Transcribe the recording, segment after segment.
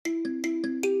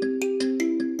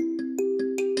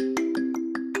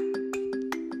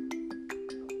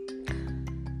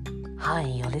Hi,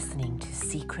 you're listening to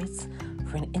Secrets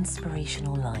for an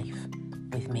Inspirational Life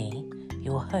with me,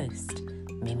 your host,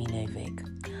 Mimi Novick.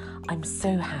 I'm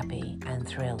so happy and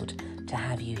thrilled to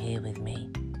have you here with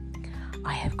me.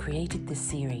 I have created this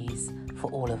series for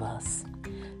all of us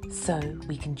so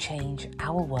we can change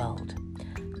our world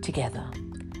together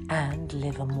and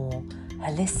live a more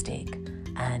holistic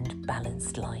and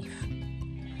balanced life.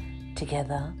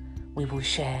 Together, we will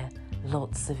share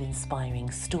lots of inspiring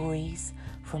stories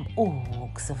from all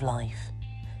walks of life,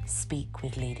 speak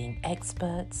with leading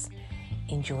experts,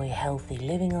 enjoy healthy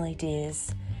living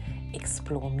ideas,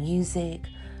 explore music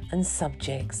and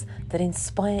subjects that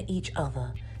inspire each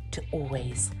other to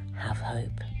always have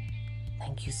hope.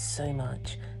 Thank you so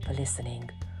much for listening.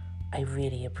 I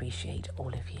really appreciate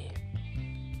all of you.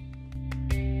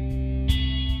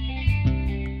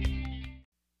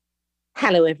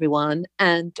 Hello everyone,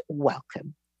 and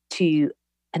welcome to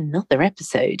another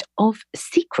episode of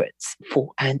Secrets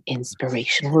for an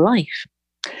Inspirational Life.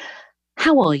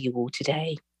 How are you all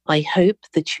today? I hope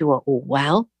that you are all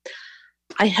well.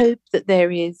 I hope that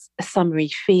there is a summery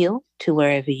feel to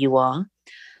wherever you are.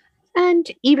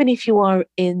 And even if you are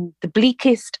in the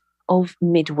bleakest of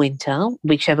midwinter,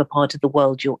 whichever part of the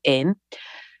world you're in,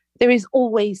 there is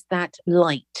always that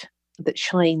light that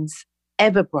shines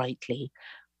ever brightly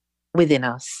within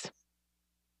us.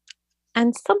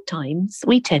 And sometimes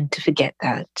we tend to forget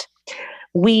that.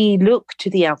 We look to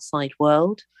the outside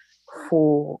world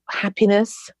for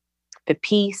happiness, for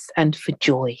peace, and for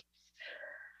joy.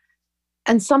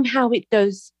 And somehow it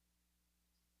goes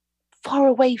far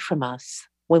away from us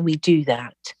when we do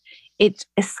that. It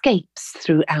escapes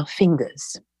through our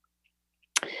fingers.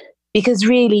 Because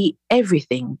really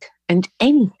everything and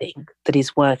anything that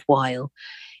is worthwhile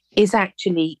is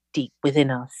actually deep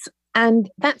within us.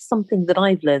 And that's something that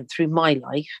I've learned through my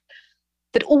life,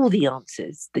 that all the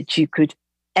answers that you could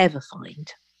ever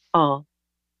find are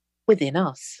within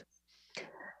us.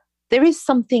 There is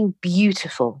something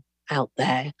beautiful out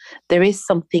there. There is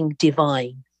something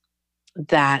divine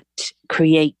that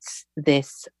creates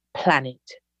this planet,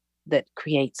 that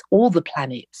creates all the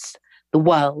planets, the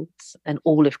worlds, and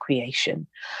all of creation.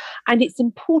 And it's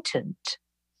important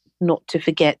not to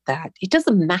forget that. It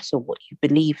doesn't matter what you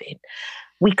believe in.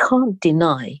 We can't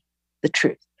deny the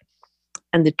truth,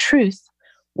 and the truth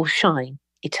will shine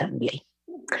eternally.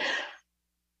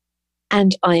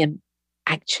 And I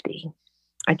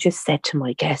just said to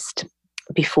my guest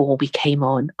before we came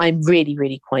on, I'm really,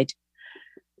 really quite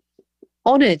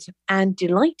honoured and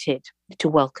delighted to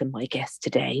welcome my guest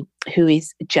today, who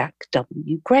is Jack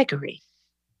W. Gregory.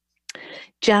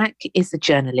 Jack is a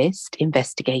journalist,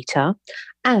 investigator,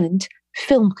 and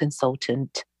film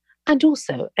consultant, and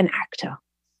also an actor.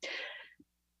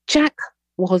 Jack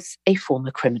was a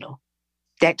former criminal,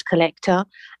 debt collector,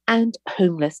 and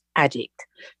homeless addict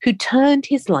who turned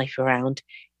his life around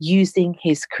using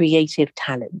his creative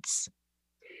talents.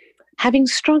 Having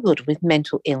struggled with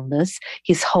mental illness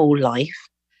his whole life,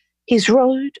 his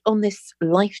road on this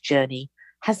life journey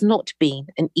has not been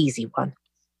an easy one.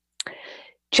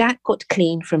 Jack got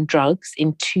clean from drugs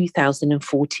in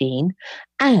 2014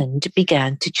 and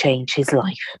began to change his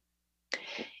life.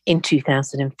 In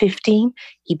 2015,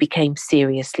 he became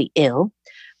seriously ill,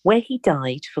 where he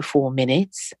died for 4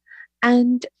 minutes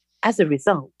and, as a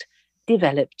result,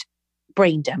 developed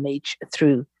brain damage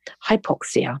through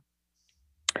hypoxia.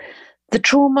 The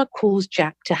trauma caused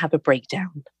Jack to have a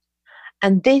breakdown,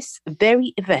 and this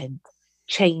very event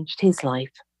changed his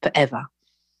life forever.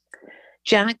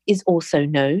 Jack is also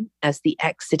known as the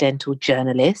Accidental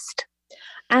Journalist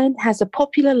and has a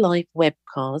popular live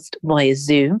webcast via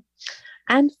Zoom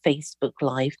and Facebook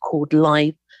Live called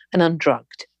Live and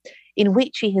Undrugged, in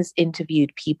which he has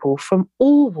interviewed people from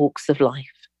all walks of life,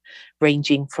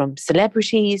 ranging from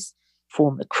celebrities,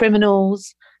 former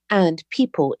criminals, and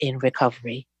people in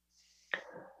recovery.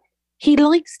 He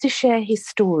likes to share his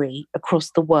story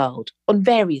across the world on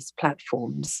various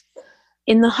platforms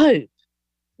in the hope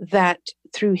that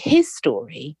through his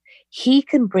story, he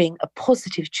can bring a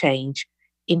positive change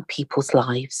in people's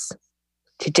lives.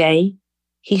 Today,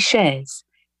 he shares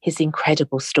his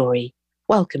incredible story.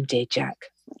 Welcome, dear Jack.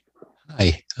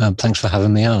 Hi, thanks for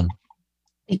having me on.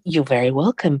 You're very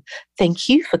welcome. Thank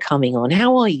you for coming on.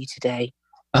 How are you today?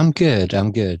 I'm good.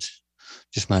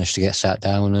 Just managed to get sat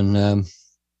down and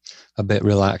a bit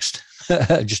relaxed.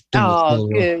 Just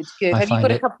good.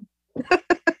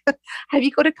 Have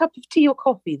you got a cup of tea or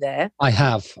coffee there? I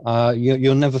have.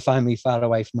 You'll never find me far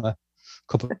away from a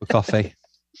cup of coffee.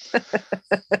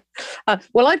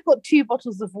 Well, I've got 2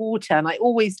 bottles of water, and I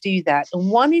always do that.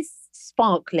 And one is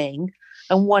sparkling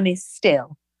and one is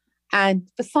still. And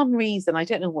for some reason, I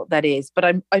don't know what that is, but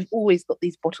I've always got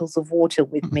these bottles of water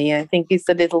with me. I think it's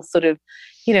a little sort of,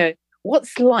 you know,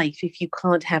 what's life if you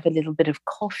can't have a little bit of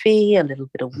coffee, a little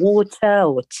bit of water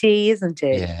or tea, isn't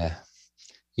it? Yeah.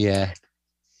 Yeah.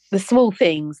 The small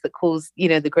things that cause, you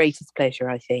know, the greatest pleasure,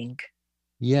 I think.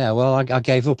 Yeah. Well, I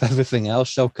gave up everything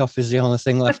else, so coffee's the only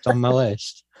thing left on my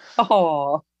list.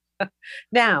 Oh,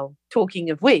 now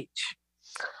talking of which,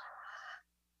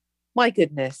 my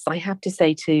goodness, I have to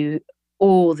say to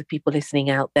all the people listening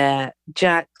out there,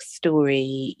 Jack's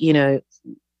story, you know,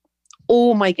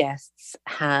 all my guests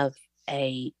have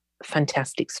a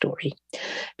fantastic story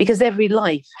because every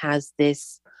life has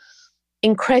this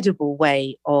incredible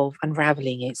way of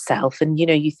unraveling itself. And, you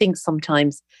know, you think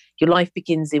sometimes your life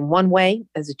begins in one way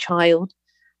as a child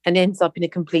and ends up in a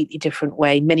completely different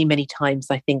way many, many times,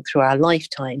 I think, through our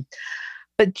lifetime.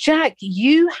 But Jack,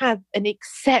 you have an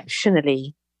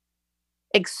exceptionally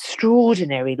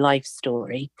extraordinary life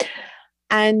story.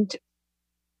 And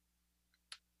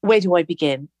where do I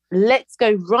begin? Let's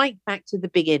go right back to the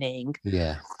beginning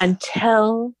and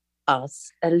tell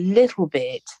us a little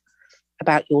bit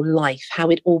about your life, how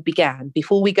it all began,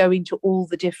 before we go into all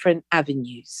the different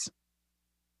avenues.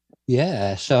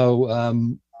 Yeah. So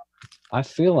I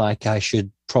feel like I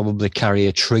should probably carry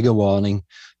a trigger warning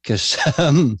because,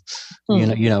 you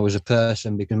know, as a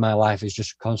person, because my life is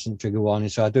just a constant trigger warning.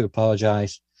 So I do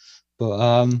apologize.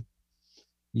 But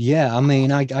yeah, I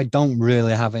mean, I don't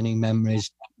really have any memories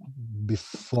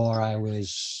before I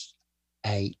was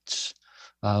 8.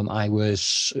 I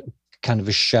was kind of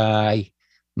a shy,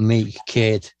 meek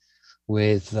kid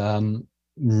with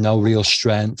no real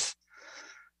strength.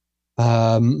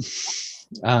 You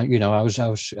know, I was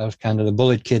kind of the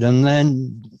bullied kid, and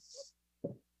then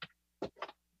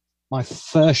my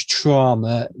first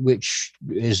trauma, which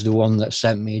is the one that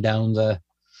sent me down the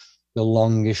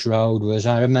longest road, was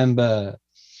I remember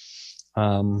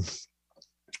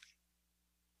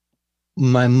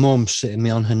my mum sitting me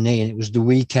on her knee, and it was the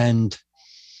weekend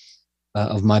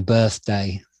of my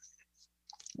birthday,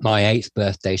 my 8th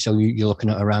birthday. So you're looking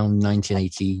at around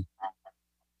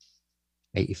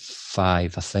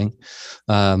 1985, I think.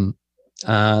 And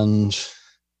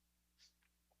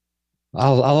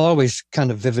I'll always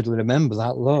kind of vividly remember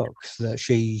that look, that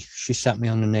she sat me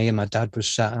on the knee and my dad was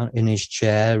sat in his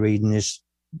chair reading his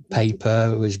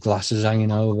paper with his glasses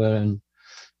hanging over and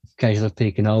occasionally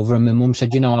peeking over. And my mum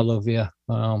said, "You know, I love you."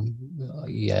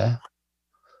 Yeah.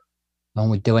 I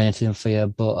would do anything for you,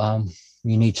 but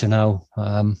you need to know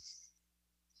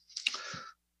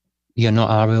you're not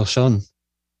our real son.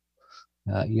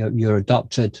 You're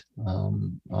adopted.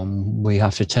 We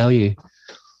have to tell you.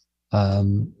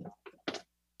 And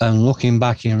looking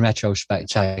back in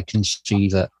retrospect, I can see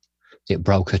that it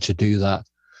broke her to do that.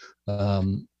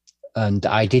 And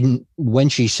I didn't, when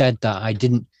she said that, I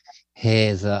didn't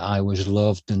hear that I was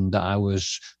loved and that I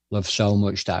was loved so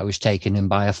much that I was taken in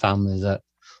by a family that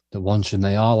wanted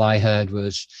me. All I heard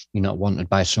was, "You're not wanted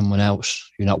by someone else.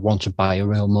 You're not wanted by a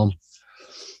real mum."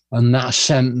 And that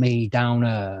sent me down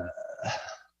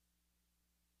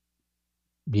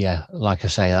like I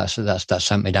say, that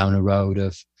sent me down a road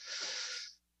of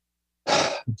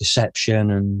deception.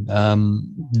 And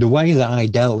the way that I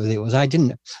dealt with it was I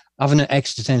didn't have an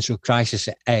existential crisis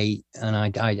at 8, and I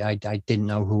didn't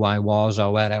know who I was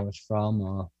or where I was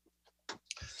from.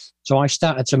 So I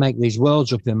started to make these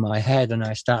worlds up in my head, and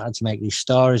I started to make these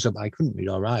stories up. I couldn't read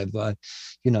all right, but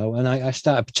you know, and I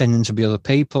started pretending to be other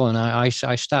people, and I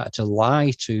started to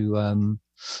lie to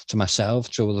myself,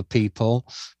 to other people,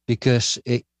 because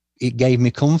it gave me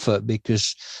comfort.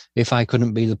 Because if I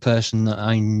couldn't be the person that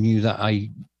I knew that I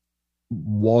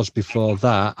was before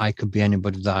that, I could be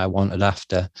anybody that I wanted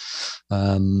after.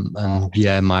 And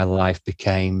yeah, my life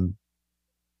became,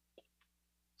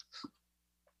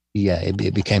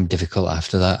 it became difficult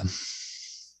after that.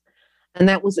 And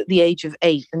that was at the age of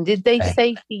 8. And did they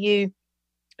say to you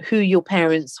who your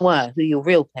parents were, who your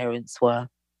real parents were?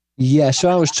 Yeah, so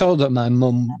I was told that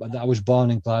that I was born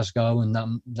in Glasgow, and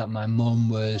that my mum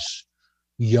was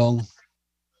young,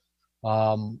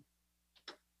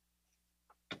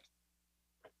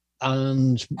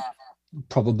 and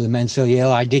probably mentally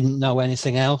ill. I didn't know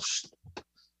anything else.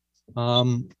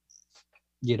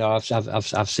 You know,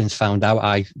 I've since found out.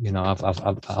 I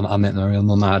met my real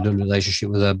mum. I had a relationship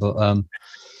with her, but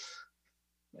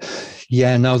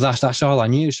yeah, no, that's all I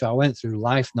knew. So I went through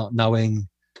life not knowing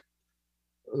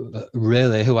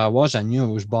really who I was. I knew I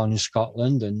was born in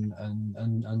Scotland,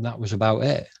 and that was about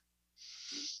it.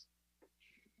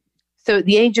 So at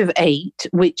the age of 8,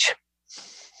 which,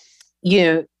 you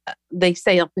know, they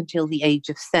say up until the age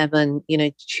of 7, you know,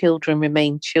 children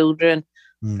remain children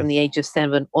from the age of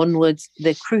 7 onwards,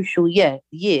 the crucial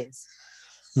years.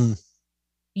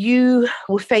 You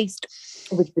were faced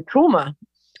with the trauma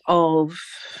of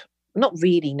not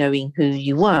really knowing who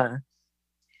you were.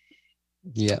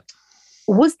 Yeah.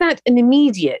 Was that an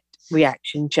immediate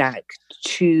reaction, Jack,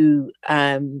 to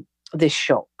this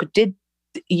shock? Did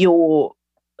your,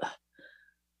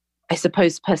 I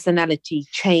suppose, personality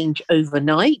change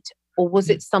overnight, or was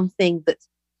it something that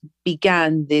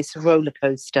began this roller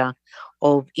coaster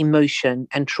of emotion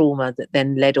and trauma that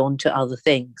then led on to other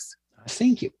things? I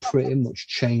think it pretty much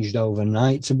changed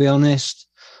overnight, to be honest.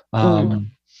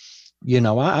 You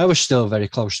know, I was still very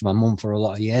close to my mum for a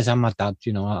lot of years, and my dad.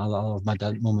 You know, I love my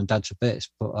mum and dad to bits,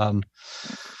 but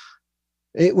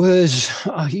it was,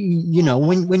 you know,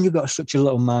 when you've got such a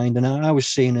little mind, and I was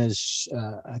seen as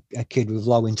a kid with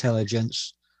low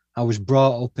intelligence. I was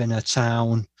brought up in a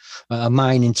town, a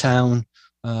mining town,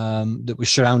 that was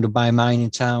surrounded by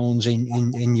mining towns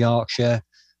in Yorkshire,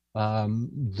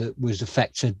 that was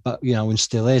affected, but you know, and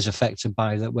still is affected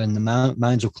by that when the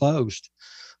mines were closed.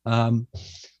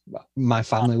 My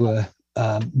family were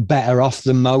better off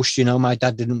than most. You know, my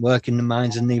dad didn't work in the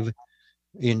mines, and neither,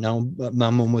 you know, my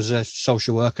mum was a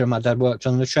social worker and my dad worked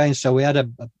on the train, so we had a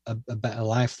better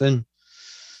life than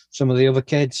some of the other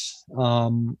kids.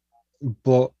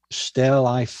 But still,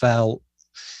 I felt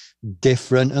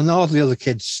different, and all the other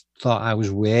kids thought I was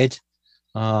weird.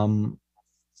 And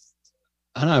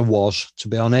I was, to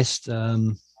be honest,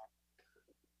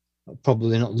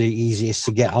 probably not the easiest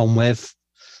to get on with.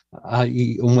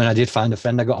 And when I did find a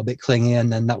friend, I got a bit clingy, and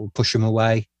then that would push him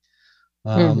away.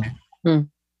 And,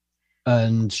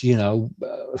 you know,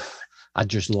 I'd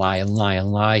just lie and lie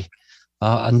and lie.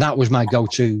 And that was my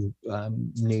go-to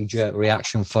knee-jerk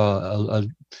reaction for a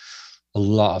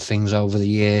lot of things over the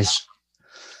years.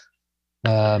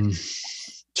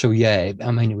 So, yeah,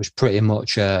 I mean, it was pretty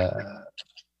much, you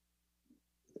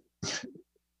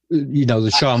know,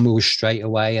 the trauma was straight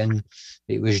away, and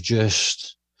it was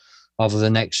just over the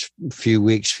next few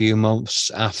weeks, few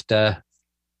months after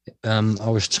I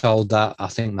was told that, I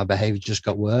think my behaviour just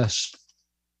got worse.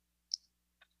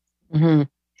 Do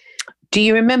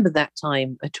you remember that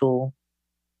time at all?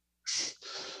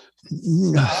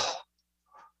 No.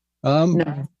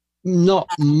 No. Not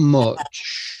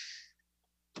much.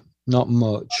 Not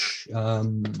much.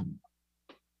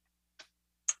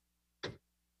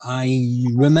 I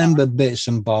remember bits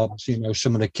and bobs, you know,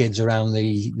 some of the kids around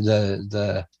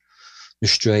the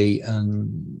street,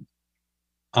 and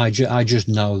I just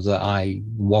know that I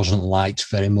wasn't liked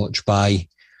very much by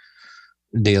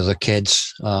the other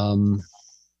kids.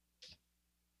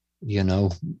 You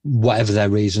know, whatever their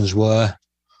reasons were,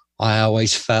 I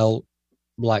always felt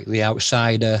like the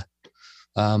outsider.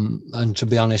 And to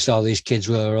be honest, all these kids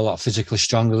were a lot physically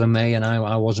stronger than me, and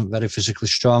I wasn't very physically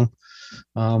strong.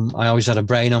 I always had a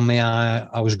brain on me.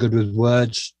 I was good with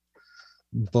words,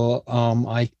 but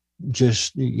I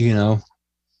just, you know,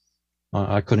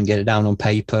 I couldn't get it down on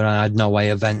paper. I had no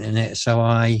way of venting it, so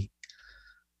I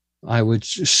would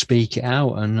speak it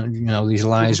out, and you know, these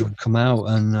lies would come out,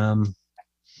 and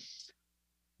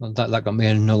that got me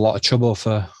in a lot of trouble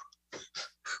for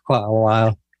quite a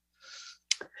while.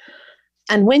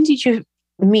 And when did you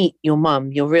meet your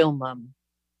mum, your real mum,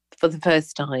 for the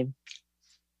first time?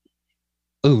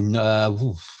 Oh,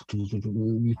 no,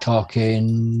 you're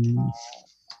talking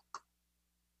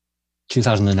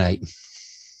 2008.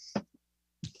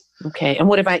 Okay, and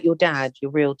what about your dad,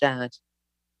 your real dad?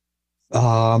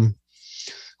 I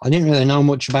didn't really know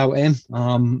much about him.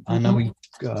 I know he,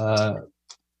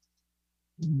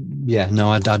 yeah, no,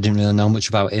 I didn't really know much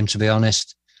about him, to be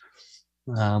honest.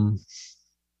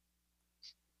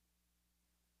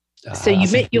 So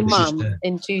you met your mum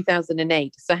in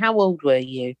 2008. So how old were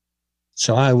you?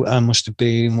 So I must have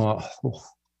been,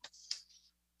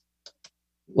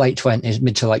 late 20s,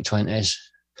 mid to late 20s.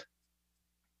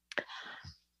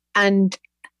 And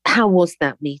how was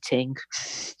that meeting?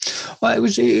 Well, it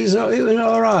was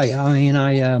all right. I mean,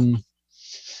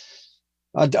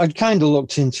 I'd kind of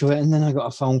looked into it, and then I got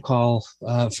a phone call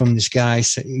from this guy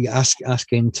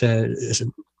asking to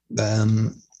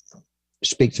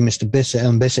speak to Mr. Bissett,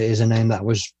 and Bissett is a name that I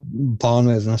was born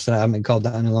with, and I said I haven't been called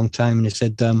that in a long time, and he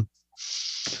said, it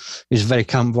was a very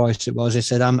calm voice. It was. He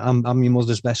said, "I'm your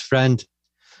mother's best friend,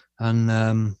 and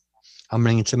I'm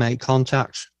ringing to make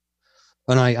contact."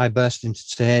 And I burst into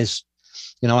tears.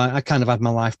 You know, I kind of had my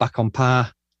life back on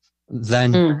par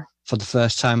then for the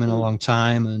first time in a long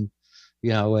time, and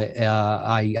you know,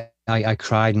 I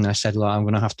cried and I said, "Look, I'm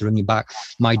going to have to ring you back."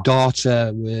 My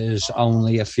daughter was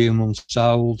only a few months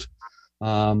old,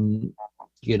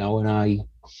 you know, and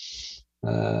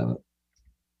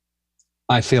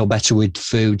I feel better with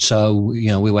food. So, you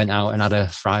know, we went out and had a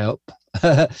fry up.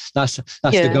 That's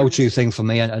the go-to thing for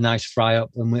me, a nice fry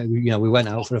up. And we went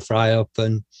out for a fry up,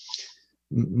 and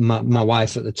my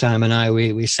wife at the time and I,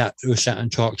 we sat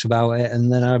and talked about it.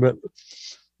 And then I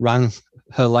rang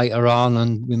her later on,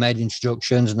 and we made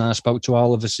introductions, and I spoke to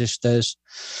all of her sisters,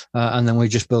 and then we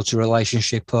just built a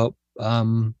relationship up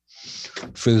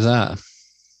through that.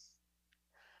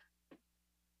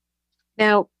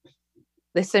 Now,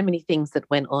 there's so many things that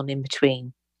went on in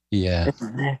between. Yeah.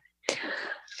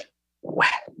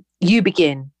 You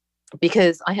begin,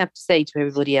 because I have to say to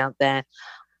everybody out there,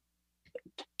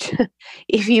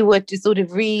 if you were to sort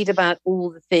of read about all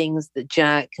the things that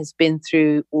Jack has been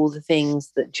through, all the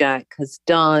things that Jack has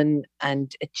done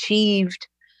and achieved,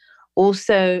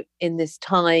 also in this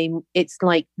time, it's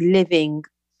like living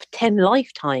 10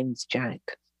 lifetimes, Jack.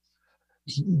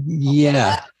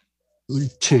 Yeah.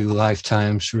 2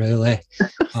 lifetimes, really.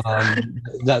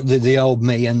 The old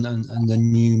me and the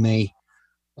new me.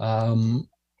 So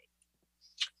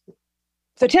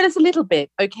tell us a little bit.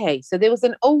 Okay, so there was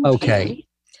an old you,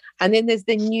 and then there's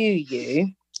the new you,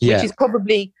 which is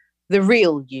probably the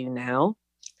real you now.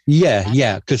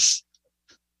 Yeah, because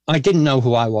I didn't know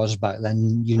who I was back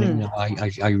then. You know,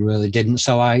 I really didn't.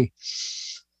 So I,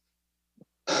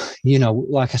 you know,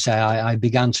 like I say, I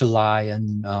began to lie,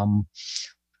 and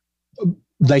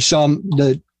they saw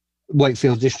the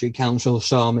Wakefield District Council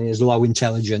saw me as low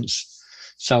intelligence.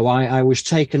 So I was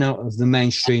taken out of the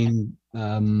mainstream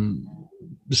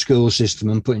school system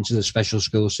and put into the special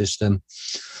school system.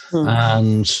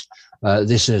 And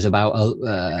this is about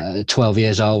 12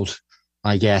 years old,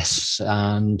 I guess.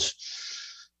 And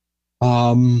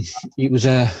it was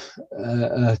a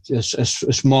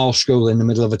small school in the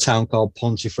middle of a town called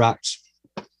Pontefract.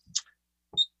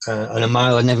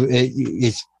 And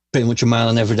it's pretty much a mile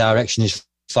in every direction is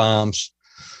farms.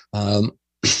 And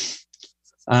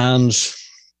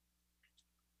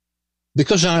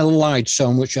because I lied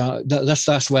so much,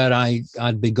 that's where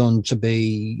I'd begun to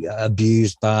be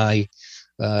abused by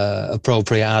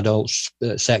appropriate adults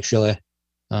sexually,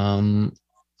 and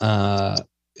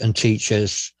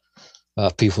teachers,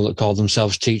 people that call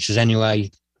themselves teachers anyway.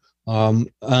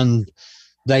 And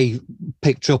they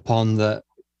picked up on that,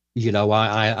 you know,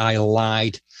 I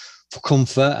lied for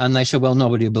comfort, and they said, well,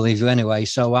 nobody will believe you anyway.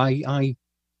 So I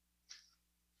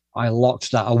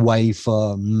locked that away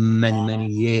for many, many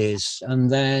years.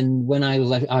 And then when I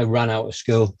ran out of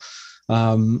school.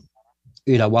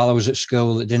 You know, while I was at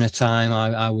school at dinner time,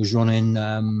 I was running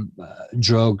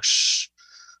drugs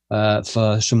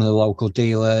for some of the local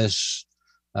dealers.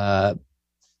 How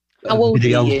old were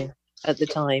you at the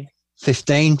time?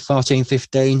 15,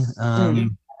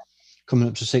 coming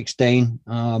up to 16,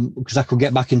 because I could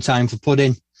get back in time for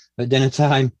pudding at dinner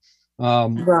time.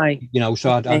 Right. You know,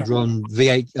 so I'd run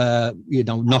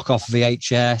knockoff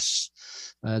VHS.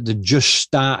 They just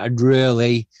started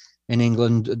really in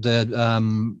England.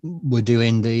 We're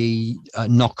doing the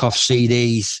knockoff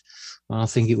CDs. I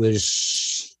think it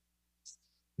was,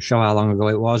 show how long ago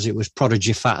it was. It was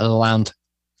Prodigy Fat of the Land.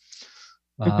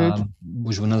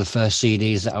 Was one of the first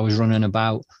CDs that I was running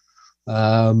about.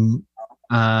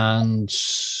 And,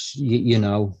 you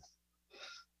know,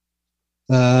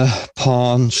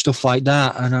 porn, stuff like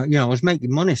that. And, you know, I was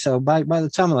making money. So by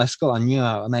the time I left school, I knew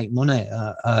how to make money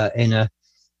in a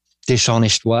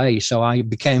dishonest way. So I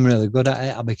became really good at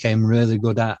it. I became really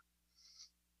good at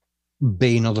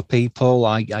being other people.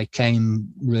 I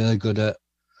came really good at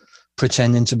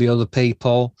pretending to be other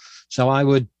people. So I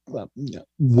would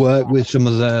work with some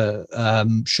of the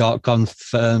short con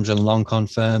firms and long con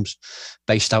firms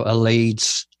based out of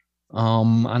Leeds.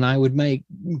 And I would make,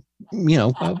 you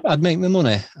know, I'd make my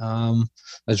money,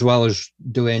 as well as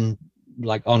doing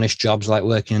like honest jobs, like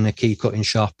working in a key cutting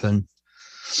shop and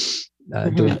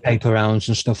doing paper rounds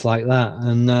and stuff like that.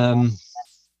 And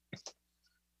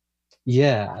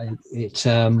it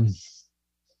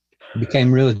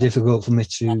became really difficult for me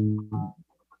to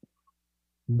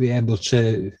be able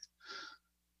to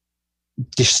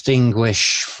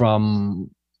distinguish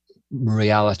from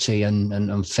reality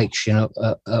and fiction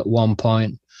at one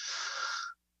point.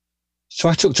 So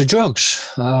I took to drugs,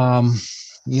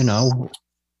 you know,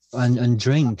 and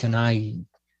drink, and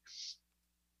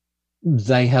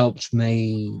they helped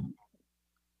me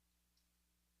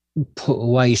put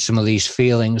away some of these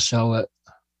feelings. So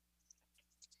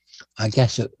I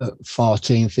guess at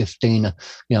 14, 15, you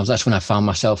know, that's when I found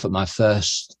myself at my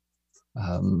first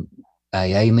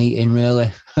AA meeting, really,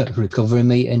 recovery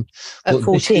meeting. At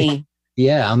 14?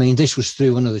 Yeah, I mean, this was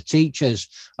through one of the teachers,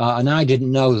 and I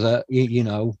didn't know that, you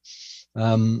know,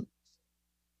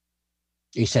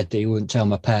 he said that he wouldn't tell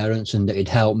my parents and that he'd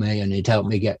help me and he'd help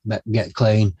me get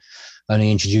clean. And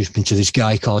he introduced me to this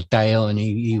guy called Dale, and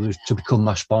he was to become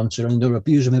my sponsor, and they were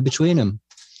abusing me between them.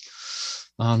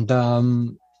 And,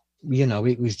 you know,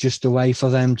 it was just a way for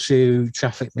them to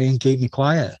traffic me and keep me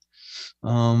quiet,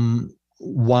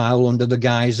 while under the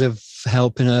guise of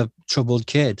helping a troubled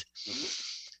kid.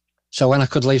 So when I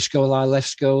could leave school, I left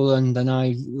school, and then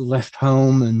I left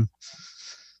home and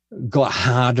got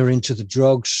harder into the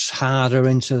drugs, harder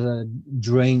into the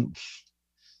drink.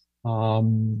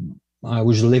 I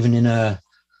was living in a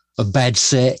bed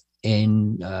sit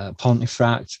in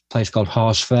Pontefract, a place called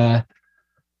Horsefair.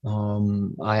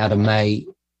 I had a mate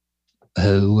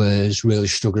who was really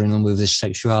struggling with his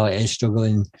sexuality,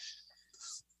 struggling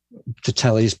to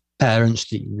tell his parents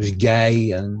that he was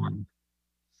gay, and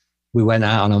we went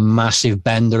out on a massive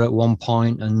bender at one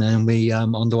point, and then we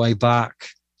on the way back,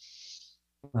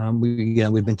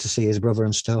 we'd been to see his brother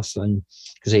and stuff, and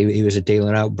because he was a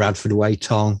dealer out Bradford way,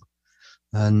 Tong,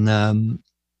 and on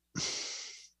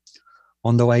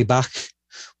the way back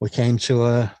we came to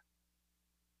a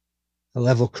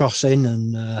level crossing,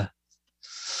 and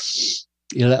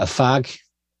he lit a fag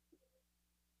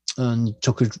and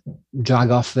took a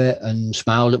drag off it and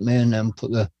smiled at me, and then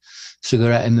put the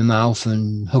cigarette in my mouth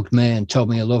and hugged me and told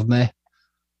me he loved me,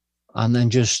 and then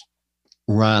just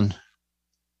ran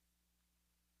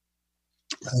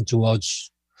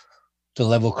towards the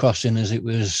level crossing as it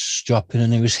was dropping,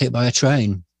 and he was hit by a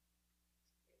train.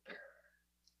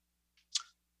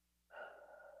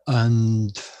 And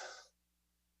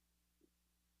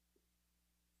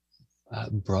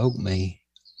that broke me.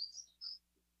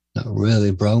 That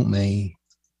really broke me.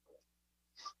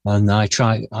 And I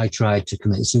tried to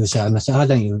commit suicide. I said, I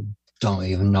don't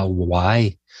even know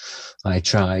why. I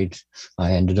tried.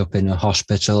 I ended up in a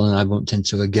hospital, and I bumped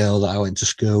into a girl that I went to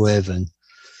school with, and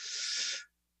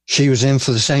she was in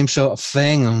for the same sort of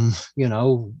thing. And, you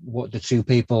know, what do two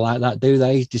people like that do?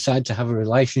 They decide to have a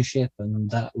relationship, and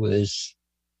that was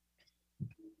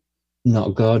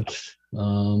not good.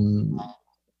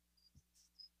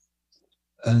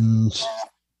 And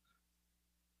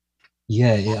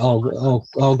yeah, it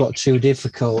all got too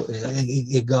difficult.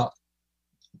 It got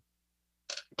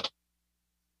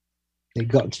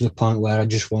to the point where I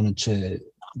just wanted to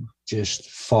just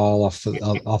fall off of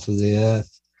the earth.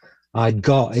 I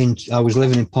was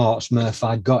living in Portsmouth.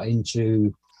 I'd got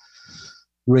into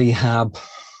rehab.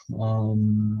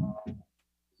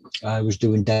 I was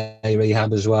doing day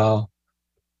rehab as well.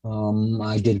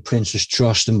 I did Prince's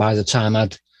Trust, and by the time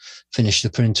I'd finished the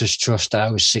Prince's Trust, I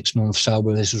was 6 months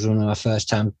sober. This was one of my first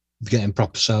time getting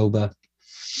proper sober.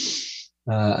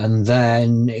 And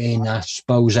then in, I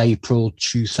suppose, April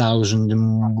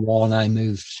 2001, I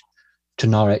moved to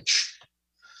Norwich.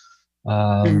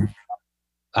 And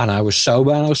I was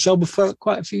sober, and I was sober for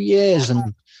quite a few years.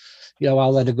 And, you know, I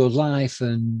led a good life,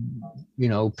 and, you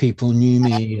know, people knew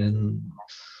me, and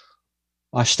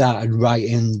I started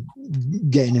writing,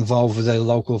 getting involved with the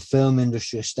local film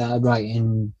industry. I started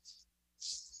writing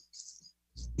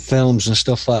films and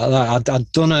stuff like that. I'd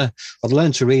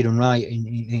learned to read and write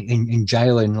in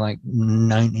jail in like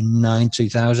 99,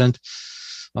 2000.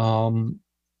 And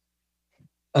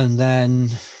then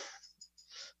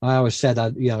I always said,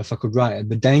 if I could write, it'd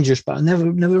be dangerous, but I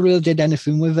never really did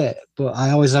anything with it. But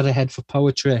I always had a head for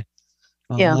poetry.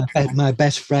 My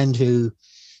best friend, who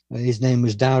his name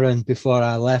was Darren, before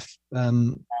I left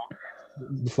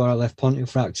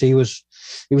Pontefract, he was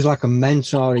like a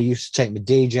mentor. He used to take me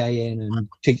DJing and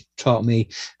taught me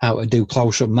how to do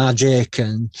close-up magic,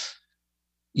 and,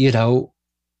 you know,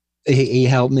 he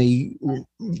helped me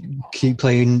keep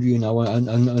playing, you know,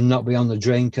 and not be on the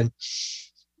drink. And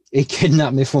he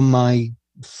kidnapped me from my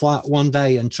flat one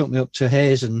day and took me up to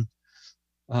his, and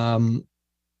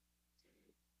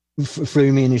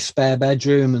threw me in his spare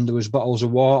bedroom, and there was bottles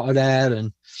of water there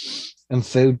and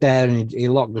food there, and he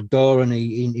locked the door, and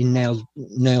he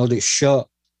nailed it shut,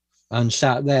 and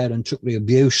sat there and took the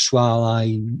abuse while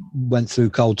I went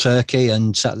through cold turkey,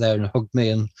 and sat there and hugged me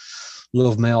and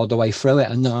loved me all the way through it.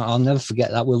 And I'll never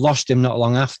forget that. We lost him not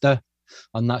long after,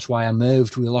 and that's why I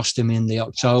moved. We lost him in the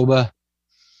October,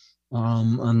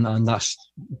 and that's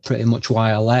pretty much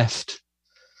why I left.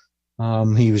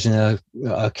 He was in a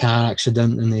car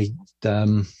accident, and he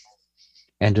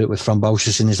ended up with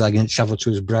thrombosis in his leg, and it travelled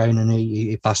to his brain, and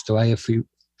he passed away a few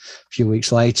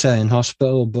weeks later in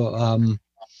hospital. But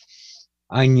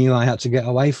I knew I had to get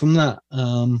away from that.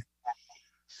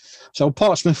 So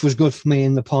Portsmouth was good for me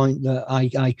in the point that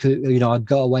I could, you know, I'd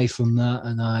got away from that,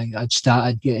 and I'd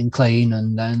started getting clean,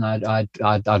 and then I'd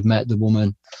met the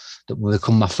woman that would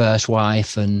become my first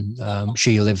wife, and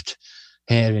she lived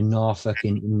here in Norfolk,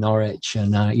 in Norwich,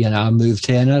 and I moved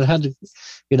here, and I'd had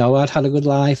a good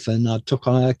life, and I took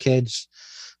on her kids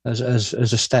as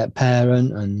a step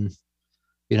parent, and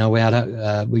we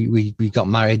got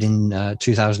married in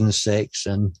 2006,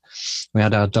 and we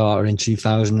had our daughter in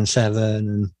 2007,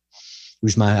 and it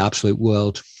was my absolute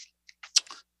world.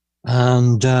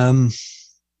 And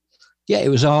it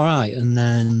was all right. And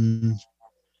then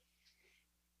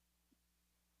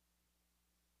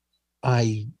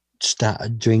I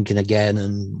started drinking again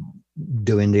and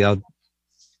doing the odd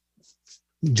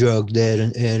drug here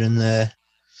and there.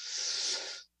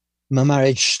 My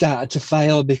marriage started to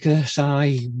fail because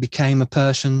I became a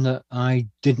person that I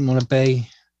didn't want to be.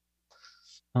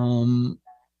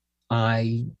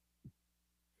 I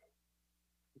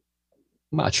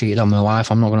cheated on my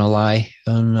wife, I'm not going to lie.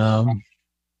 And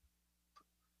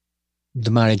the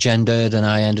marriage ended, and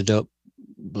I ended up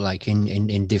like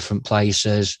in different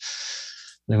places,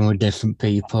 living with different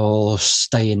people,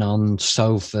 staying on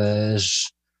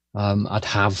sofas. I'd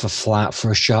have a flat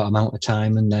for a short amount of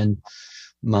time, and then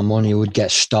my money would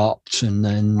get stopped, and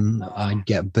then I'd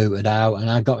get booted out, and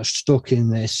I got stuck in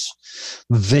this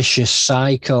vicious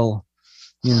cycle,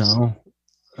 and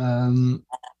I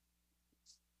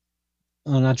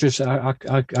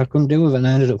couldn't deal with it, and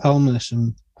I ended up homeless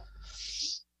and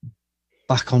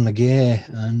back on the gear,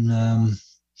 and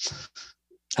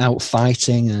out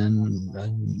fighting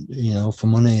and for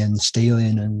money and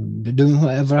stealing and doing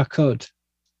whatever I could.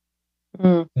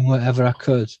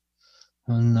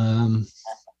 And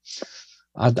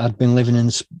I'd been living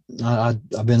in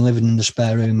I've been living in the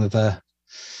spare room of a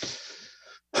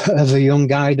young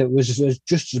guy that was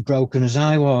just as broken as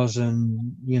I was,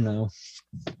 and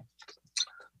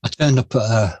I turned up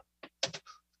at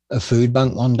a food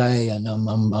bank one day, and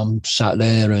I'm sat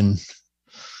there, and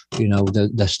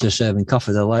they're serving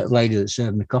coffee. The lady that's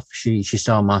serving the coffee, she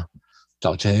saw my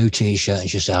Doctor Who t-shirt, and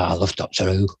she said, "Oh, I love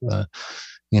Doctor Who."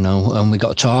 And we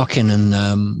got talking,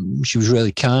 and she was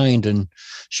really kind, and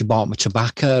she bought me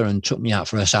tobacco and took me out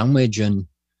for a sandwich, and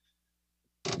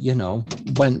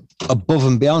went above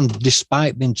and beyond,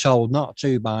 despite being told not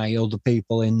to by other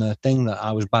people in the thing that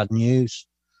I was bad news.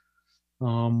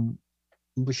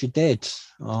 But she did.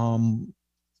 We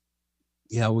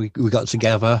got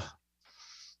together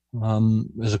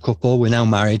as a couple. We're now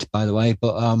married, by the way,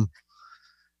 but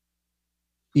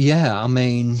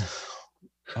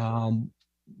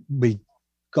we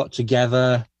got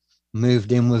together,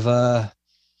 moved in with her.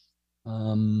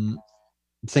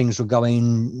 Things were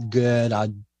going good. I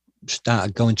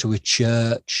started going to a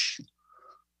church,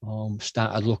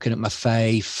 started looking at my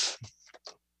faith.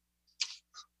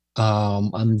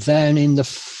 And then in the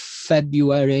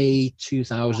February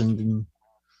 2000,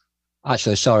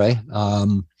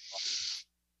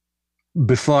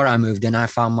 before I moved in, I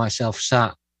found myself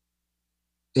sat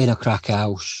in a crack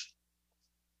house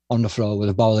on the floor with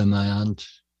a bottle in my hand.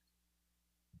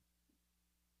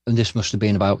 And this must have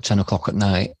been about 10 o'clock at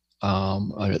night,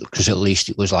 because at least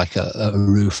it was like a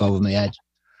roof over my head.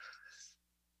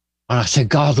 And I said,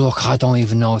 "God, look, I don't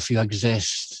even know if you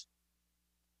exist.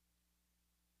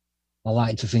 I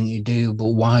like to think you do, but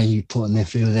why are you putting me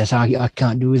through this? I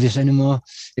can't do this anymore.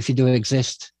 If you do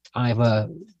exist, either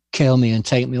kill me and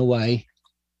take me away,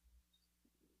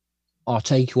 or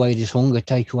take away this hunger,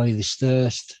 take away this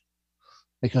thirst,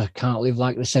 because I can't live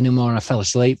like this anymore." And I fell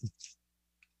asleep.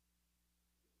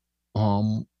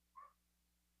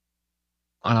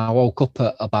 And I woke up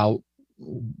at about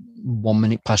 1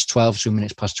 minute past 12, 2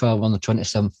 minutes past 12 on the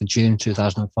 27th of June,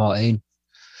 2014.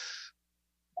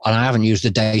 And I haven't used a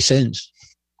day since.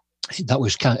 It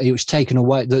was taken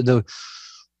away. The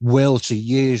will to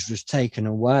use was taken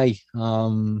away.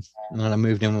 And I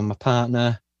moved in with my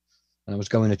partner, and I was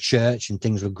going to church, and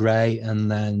things were great. And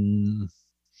then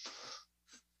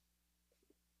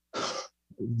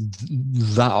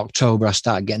that October, I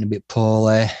started getting a bit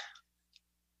poorly.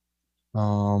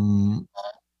 And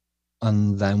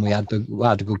then we had a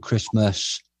good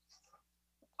Christmas.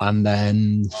 And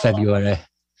then February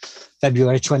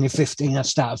 2015, I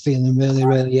started feeling really,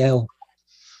 really ill.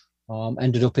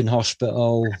 Ended up in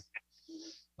hospital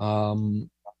with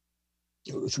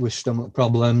stomach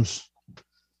problems.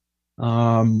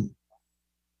 And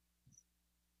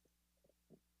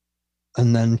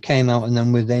then came out, and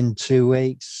then within 2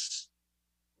 weeks,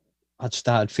 I'd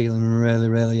started feeling really,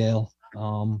 really ill.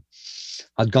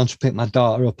 I'd gone to pick my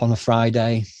daughter up on a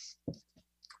Friday.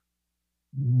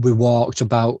 We walked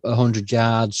about 100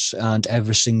 yards, and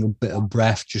every single bit of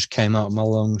breath just came out of my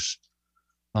lungs.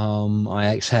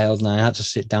 I exhaled, and I had to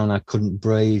sit down. I couldn't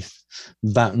breathe.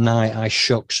 That night, I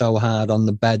shook so hard on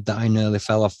the bed that I nearly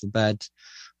fell off the bed.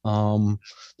 The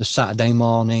Saturday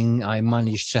morning, I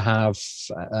managed to have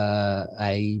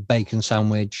a bacon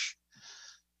sandwich.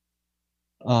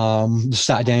 The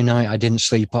Saturday night, I didn't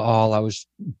sleep at all. I was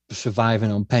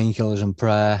surviving on painkillers and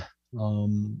prayer.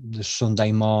 The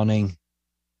Sunday morning,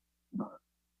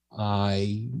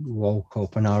 I woke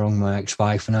up and I rang my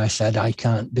ex-wife and I said, I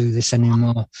can't do this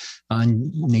anymore. I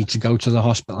need to go to the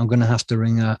hospital. I'm going to have to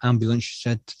ring an ambulance. She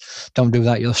said, don't do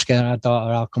that. You'll scare our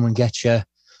daughter. I'll come and get you.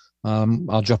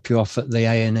 I'll drop you off at the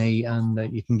A&E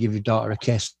and you can give your daughter a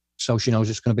kiss so she knows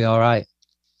it's going to be all right.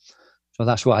 So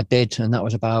that's what I did. And that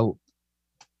was about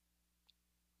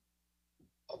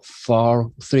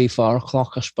 4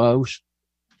 o'clock, I suppose.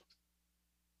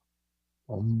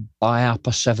 By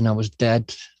 7:30, I was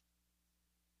dead.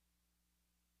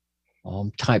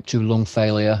 Type 2 lung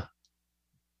failure.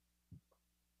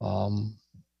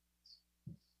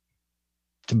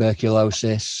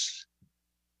 Tuberculosis,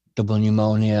 double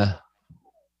pneumonia,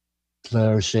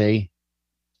 pleurisy,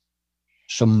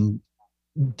 some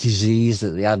disease that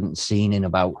they hadn't seen in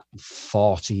about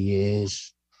 40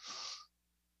 years.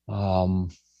 I'd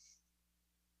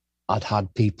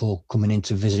had people coming in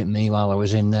to visit me while I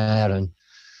was in there, and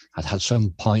I'd had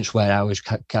some points where I was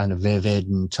kind of vivid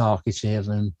and talkative,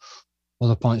 and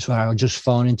other points where I would just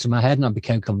fall into my head, and I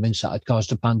became convinced that I'd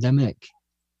caused a pandemic.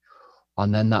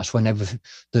 And then that's when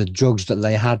the drugs that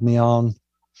they had me on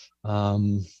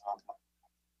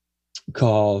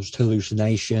caused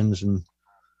hallucinations, and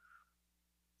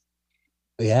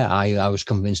yeah, I was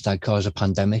convinced I'd caused a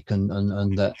pandemic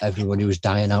and that everybody was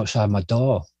dying outside my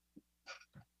door.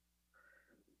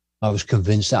 I was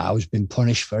convinced that I was being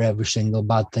punished for every single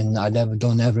bad thing that I'd ever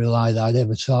done, every lie that I'd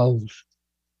ever told.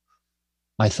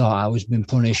 I thought I was being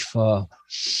punished for,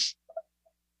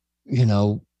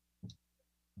 the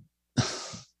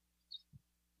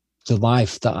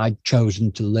life that I'd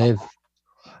chosen to live.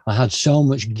 I had so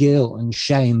much guilt and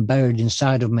shame buried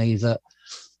inside of me that,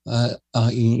 that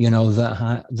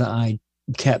I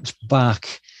kept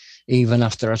back. Even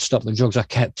after I stopped the drugs, I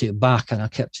kept it back, and I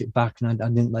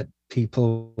didn't let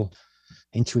people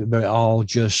into it, but it all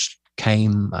just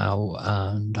came out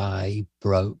and I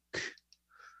broke.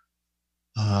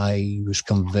 I was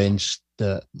convinced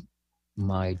that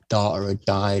my daughter had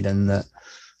died and that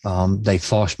they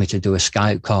forced me to do a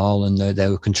Skype call, and they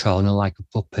were controlling her like a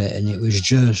puppet, and it was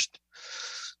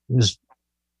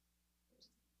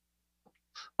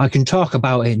I can talk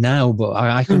about it now, but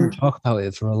I couldn't talk about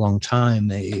it for a long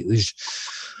time. I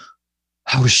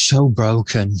was so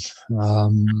broken.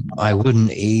 I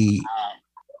wouldn't eat.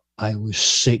 I was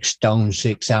 6 stone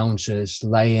 6 ounces,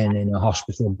 laying in a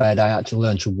hospital bed. I had to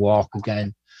learn to walk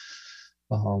again,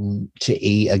 to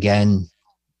eat again.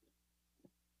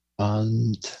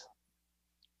 And,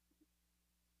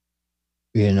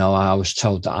 I was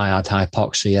told that I had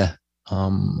hypoxia,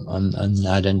 and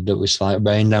I'd ended up with slight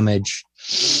brain damage.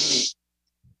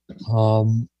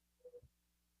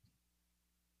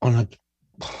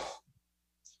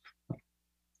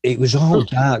 It was all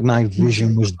dark. My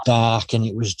vision was dark, and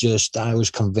it was just, I was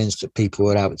convinced that people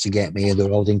were out to get me. They were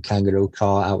holding kangaroo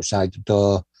court outside the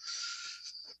door.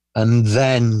 And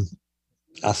then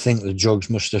I think the drugs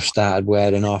must have started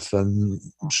wearing off, and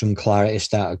some clarity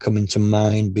started coming to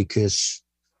mind, because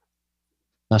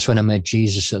that's when I met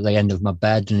Jesus at the end of my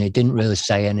bed, and he didn't really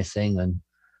say anything,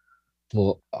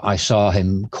 but I saw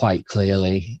him quite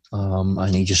clearly,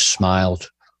 and he just smiled,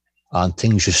 and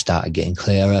things just started getting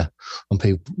clearer. And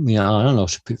people, I don't know,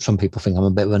 some people think I'm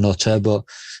a bit of a nutter, but,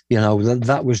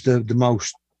 that was the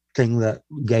most thing that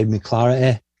gave me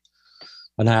clarity.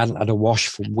 And I hadn't had a wash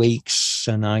for weeks,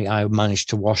 and I managed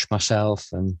to wash myself.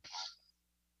 And,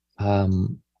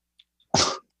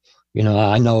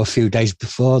 I know a few days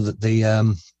before that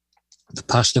the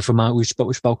pastor from we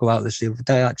spoke about this the other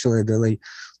day, actually, the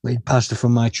lead pastor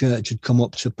from my church had come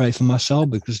up to pray for my soul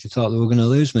because they thought they were going to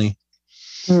lose me.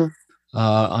 And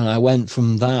I went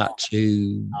from that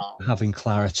to having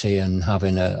clarity and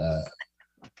having that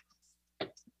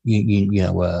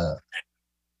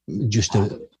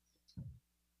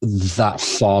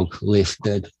fog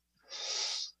lifted.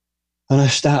 And I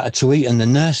started to eat, and the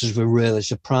nurses were really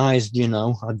surprised.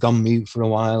 I'd gone mute for a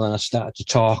while, and I started to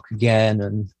talk again.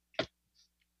 And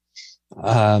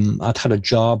I'd had a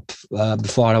job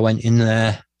before I went in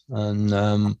there, and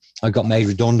I got made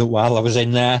redundant while I was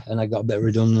in there, and I got a bit of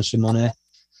redundancy money.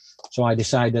 So I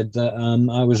decided that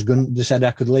they said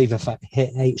I could leave if I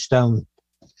hit 8 stone.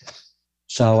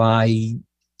 So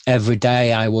every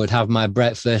day I would have my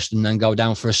breakfast and then go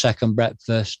down for a second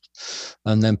breakfast.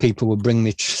 And then people would bring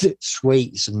me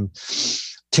sweets and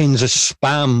tins of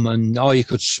Spam, and you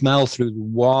could smell through the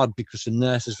ward because the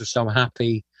nurses were so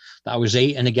happy that I was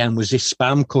eating again was this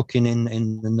spam cooking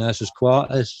in the nurses'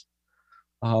 quarters.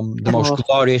 The most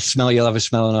glorious smell you'll ever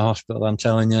smell in a hospital, I'm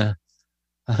telling you.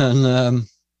 And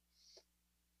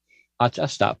I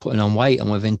started putting on weight,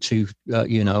 and within 2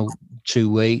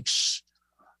 weeks,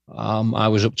 I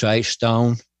was up to 8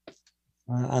 stone,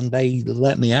 and they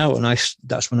let me out, and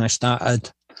that's when I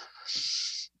started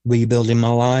rebuilding my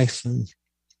life and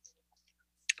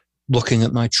looking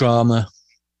at my trauma,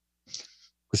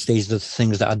 because these are the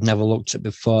things that I'd never looked at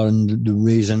before, and the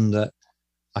reason that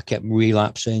I kept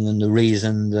relapsing, and the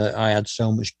reason that I had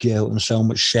so much guilt and so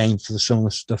much shame for some of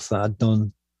the stuff that I'd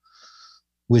done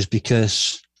was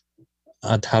because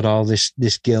I'd had all this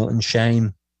guilt and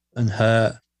shame and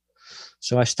hurt.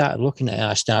 So I started looking at it.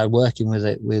 I started working with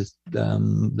it with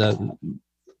the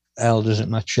elders at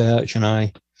my church, and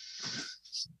I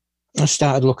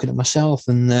started looking at myself.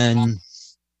 And then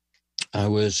I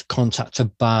was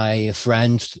contacted by a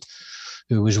friend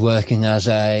who was working as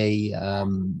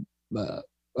in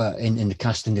the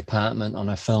casting department on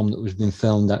a film that was being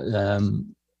filmed at a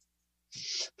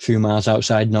few miles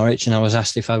outside Norwich, and I was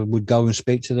asked if I would go and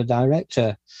speak to the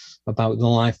director about the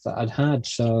life that I'd had.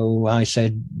 So I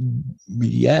said,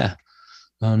 yeah.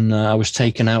 And I was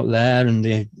taken out there, and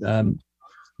the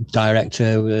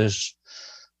director was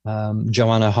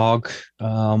Joanna Hogg,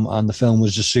 and the film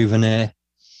was A Souvenir.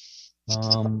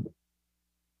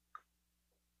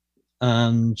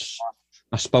 And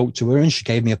I spoke to her, and she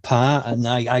gave me a part, and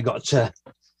I got to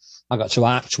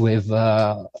act with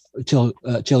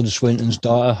Tilda Swinton's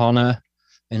daughter, Hannah,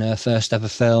 in her first ever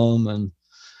film. And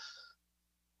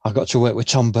I got to work with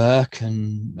Tom Burke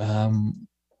and,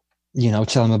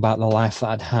 tell him about the life that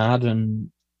I'd had. And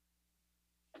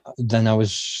then I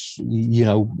was,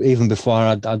 even before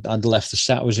I'd left the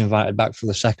set, I was invited back for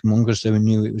the second one, because they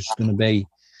knew it was going to be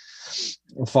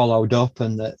followed up,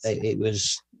 and that it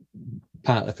was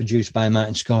partly produced by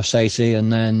Martin Scorsese.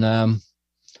 And then,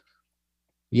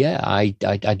 I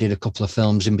did a couple of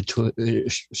films in between,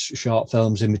 short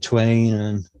films in between,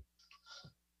 and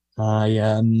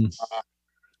I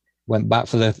went back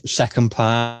for the second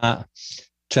part,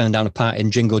 turned down a part in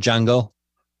Jingle Jangle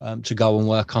to go and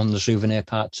work on The Souvenir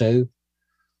Part 2.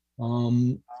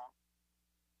 And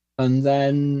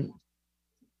then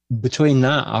between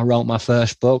that, I wrote my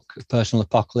first book, Personal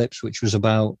Apocalypse, which was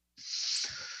about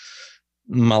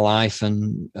my life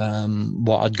and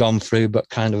what I'd gone through, but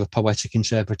kind of a poetic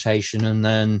interpretation. And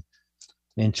then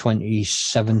in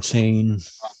 2017,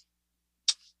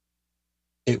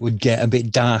 it would get a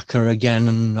bit darker again,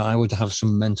 and I would have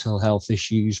some mental health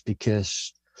issues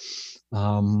because,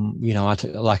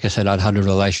 like I said, I'd had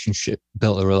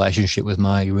built a relationship with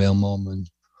my real mum,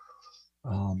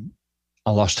 and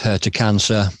I lost her to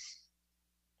cancer.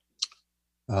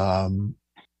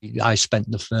 I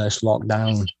spent the first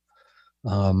lockdown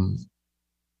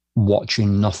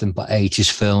watching nothing but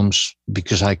 80s films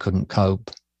because I couldn't cope.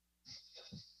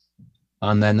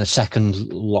 And then the second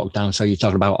lockdown, so you're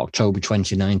talking about October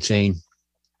 2019,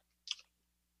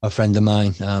 a friend of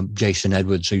mine, Jason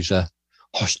Edwards, who's a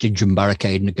hostage and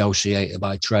barricade negotiator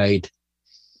by trade,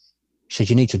 he said,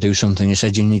 you need to do something. He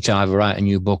said, you need to either write a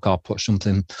new book or put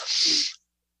something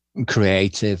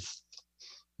creative.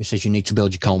 He says, you need to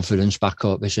build your confidence back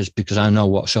up. He says, because I know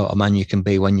what sort of man you can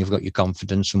be when you've got your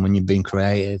confidence and when you've been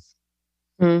creative.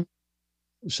 Mm.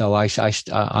 So he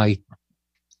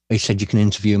said, you can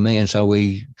interview me. And so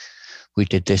we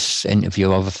did this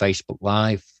interview over Facebook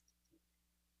Live.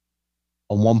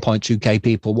 And 1.2k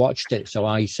people watched it. So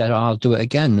I said, I'll do it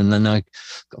again. And then I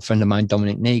got a friend of mine,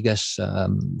 Dominic Negus,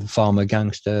 former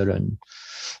gangster and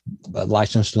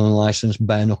licensed and unlicensed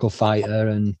bare knuckle fighter.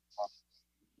 And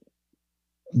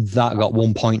that got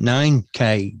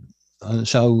 1.9k. And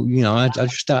so, I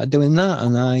just started doing that.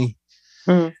 And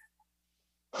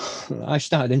I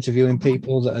started interviewing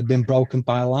people that had been broken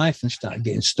by life and started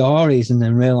getting stories, and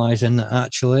then realizing that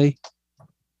actually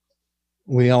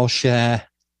we all share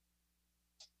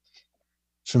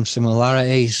some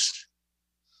similarities.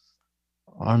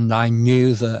 And I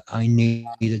knew that I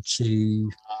needed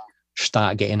to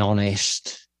start getting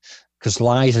honest, because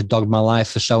lies had dogged my life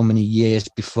for so many years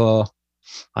before.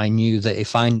 I knew that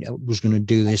if I was going to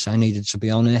do this, I needed to be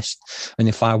honest. And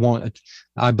if I wanted,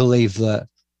 I believe that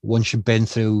once you've been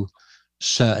through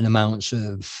certain amounts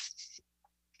of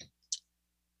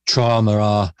trauma,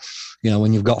 or,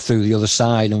 when you've got through the other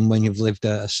side, and when you've lived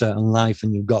a certain life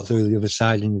and you've got through the other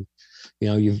side, and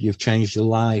you've changed your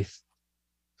life,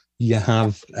 you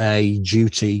have a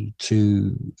duty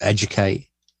to educate.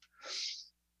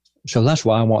 So that's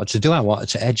what I wanted to do. I wanted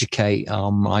to educate.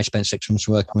 I spent 6 months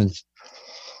working with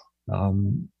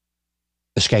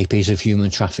escapees of human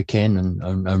trafficking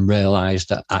and realised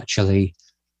that actually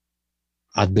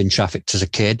I'd been trafficked as a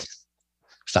kid,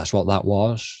 because that's what that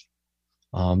was,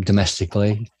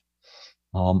 domestically.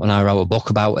 And I wrote a book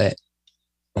about it.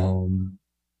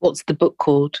 What's the book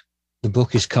called? The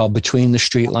book is called Between the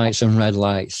Streetlights and Red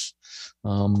Lights.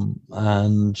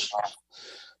 And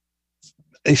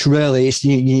it's really,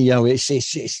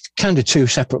 it's kind of two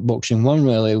separate books in one,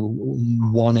 really.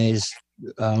 One is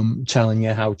telling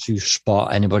you how to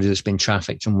spot anybody that's been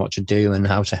trafficked and what to do and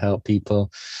how to help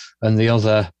people. And the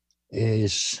other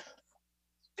is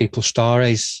people's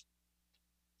stories.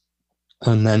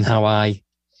 And then how I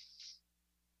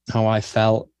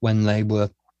felt when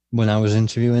I was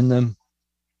interviewing them.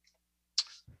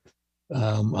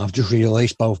 I've just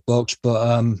released both books,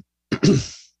 but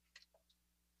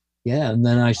yeah. And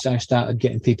then I started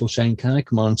getting people saying, "Can I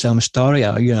come on and tell my story?"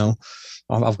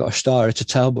 I've got a story to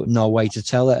tell, but no way to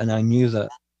tell it. And I knew that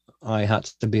I had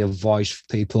to be a voice for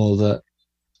people that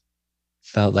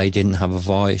felt they didn't have a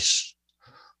voice.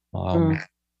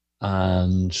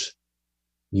 And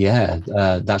yeah,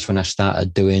 that's when I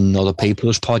started doing other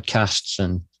people's podcasts.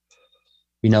 And,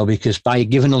 because by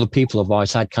giving other people a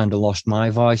voice, I'd kind of lost my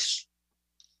voice.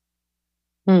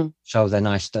 So then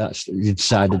I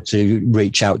decided to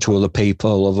reach out to other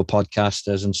people, other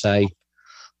podcasters, and say,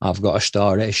 I've got a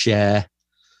story to share.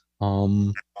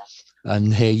 And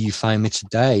here you find me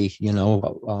today,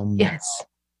 Yes.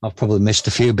 I've probably missed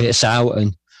a few bits out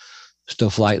and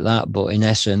stuff like that. But in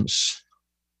essence,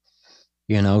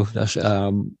 that's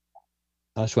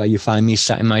where you find me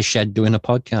sat in my shed doing a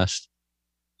podcast.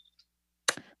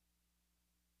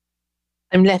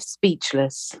 I'm left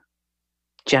speechless,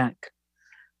 Jack.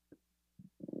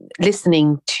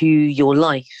 Listening to your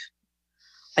life,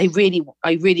 I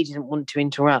really didn't want to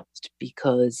interrupt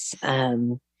because I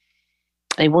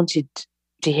wanted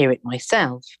to hear it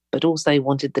myself, but also I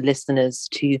wanted the listeners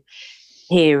to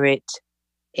hear it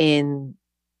in,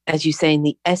 as you say, in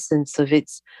the essence of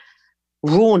its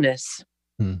rawness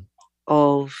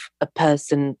of a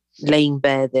person laying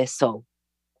bare their soul,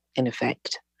 in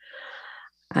effect.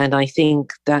 And I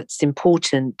think that's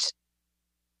important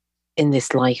in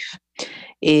this life,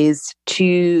 is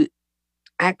to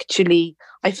actually,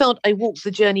 I felt I walked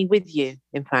the journey with you,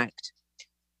 in fact,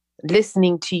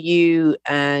 listening to you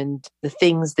and the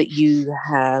things that you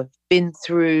have been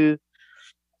through,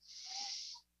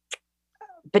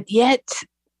 but yet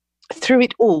through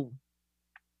it all.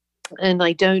 And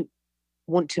I don't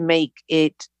want to make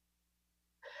it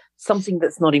something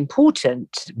that's not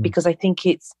important, because I think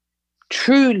it's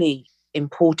truly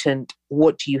important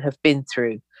what you have been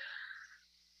through.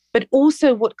 But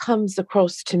also what comes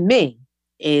across to me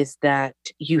is that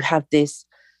you have this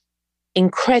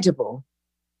incredible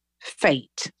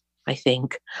fate, I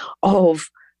think, of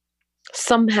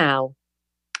somehow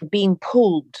being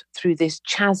pulled through this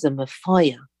chasm of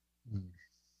fire.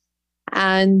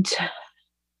 And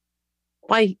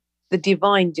by the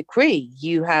divine decree,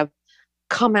 you have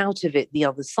come out of it the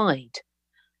other side.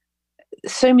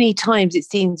 So many times it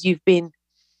seems you've been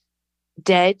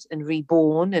dead and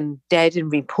reborn and dead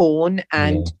and reborn.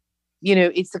 And,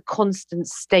 it's a constant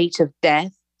state of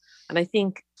death. And I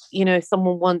think,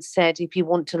 someone once said, if you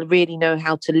want to really know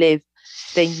how to live,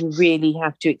 then you really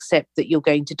have to accept that you're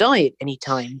going to die at any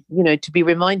time. To be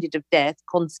reminded of death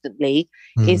constantly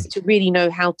is to really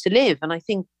know how to live. And I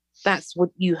think that's what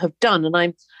you have done. And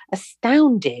I'm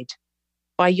astounded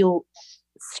by your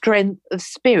strength of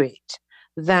spirit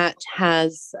that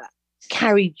has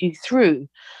carried you through.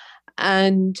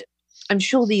 And I'm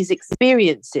sure these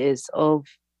experiences of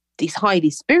these highly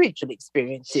spiritual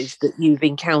experiences that you've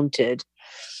encountered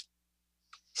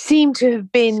seem to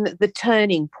have been the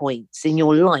turning points in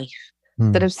your life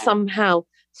that have somehow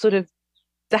sort of,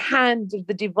 the hand of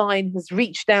the divine has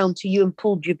reached down to you and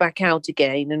pulled you back out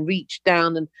again, and reached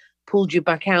down and pulled you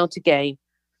back out again,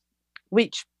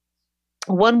 which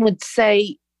one would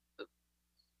say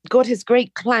God has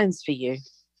great plans for you.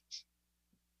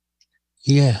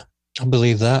 Yeah, I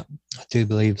believe that. I do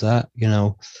believe that.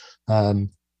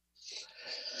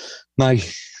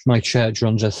 My church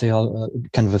runs a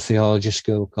kind of a theology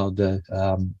school called the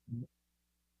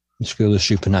School of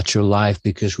Supernatural Life,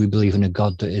 because we believe in a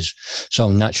God that is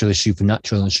so naturally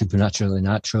supernatural and supernaturally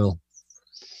natural.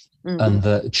 And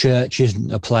the church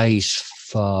isn't a place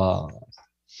for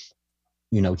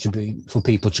for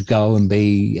people to go and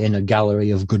be in a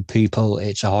gallery of good people.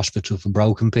 It's a hospital for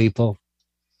broken people.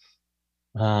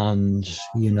 And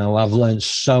I've learned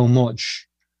so much.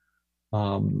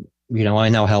 I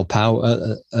now help out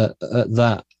at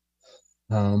that.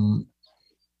 And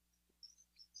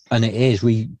it is,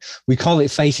 we call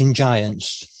it facing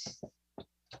giants.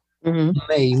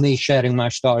 Me sharing my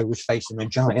story was facing a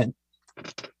giant,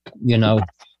 you know,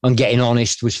 and getting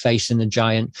honest was facing a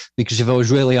giant. Because if I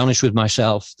was really honest with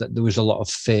myself, that there was a lot of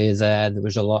fear there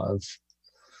was a lot of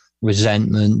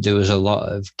resentment, there was a lot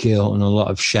of guilt and a lot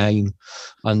of shame.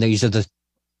 And these are the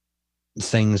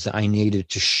things that I needed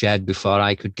to shed before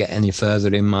I could get any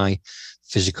further in my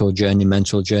physical journey,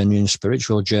 mental journey, and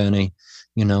spiritual journey,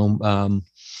 you know,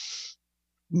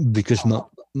 because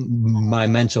my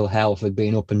mental health had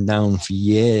been up and down for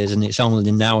years, and it's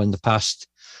only now in the past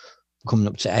coming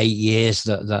up to 8 years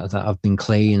that I've been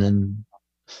clean, and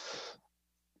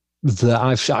that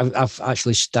I've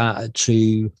actually started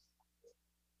to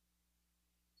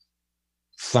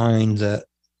find that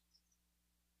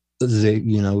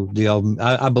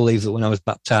I believe that when I was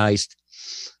baptized,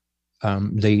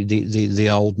 the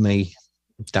old me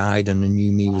died and the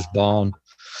new me was born.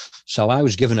 So I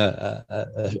was given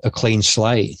a clean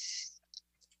slate,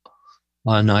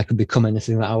 and I could become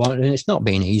anything that I wanted. And it's not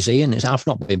been easy, and I've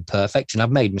not been perfect, and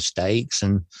I've made mistakes,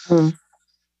 and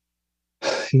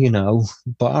you know.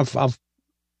 But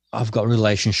I've got a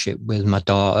relationship with my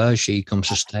daughter. She comes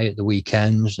to stay at the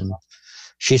weekends, and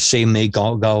she's seen me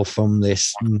go from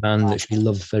this man that she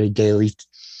loved very dearly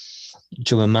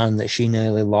to a man that she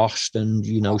nearly lost, and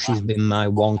you know, she's been my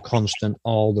one constant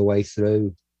all the way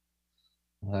through.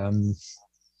 You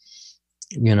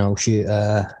know, she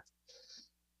and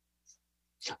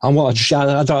what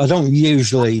I don't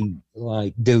usually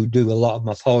like do a lot of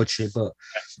my poetry, but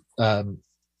I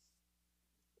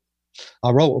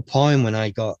wrote a poem when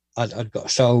I'd got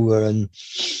sober, and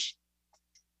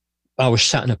I was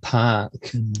sat in a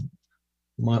park, and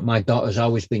my daughter's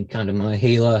always been kind of my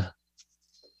healer.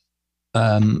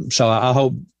 So I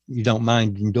hope you don't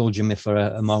mind indulging me for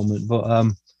a moment, but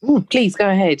please go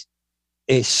ahead.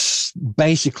 It's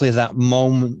basically that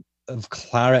moment of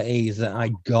clarity that I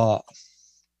got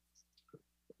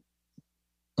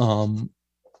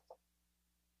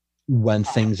when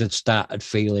things had started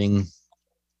feeling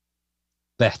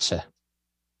better.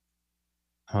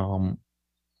 You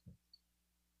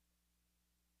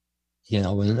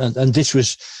know, and this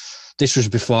was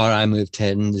before I moved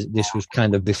here, and this was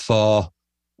kind of before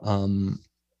the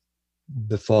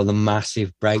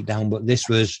massive breakdown. But this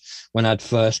was when I'd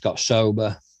first got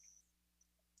sober,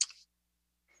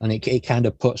 and it kind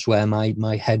of puts where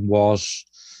my head was,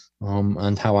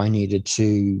 and how I needed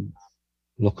to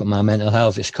look at my mental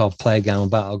health. It's called Playground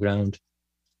Battleground.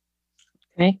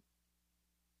 Okay.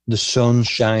 The sun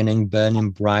shining,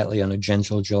 burning brightly on a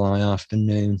gentle July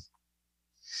afternoon.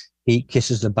 Heat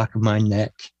kisses the back of my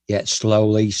neck, yet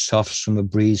slowly, soft summer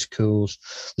breeze cools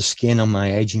the skin on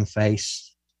my aging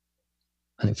face.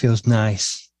 And it feels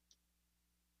nice.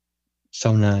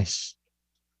 So nice.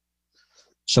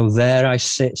 So there I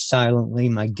sit silently,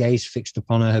 my gaze fixed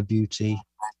upon her beauty,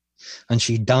 and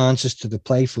she dances to the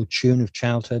playful tune of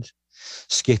childhood,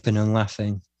 skipping and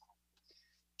laughing.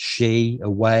 She,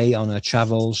 away on her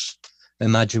travels,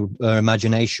 her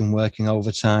imagination working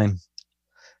overtime,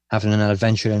 having an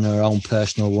adventure in her own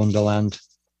personal wonderland.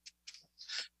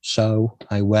 So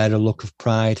I wear a look of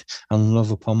pride and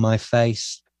love upon my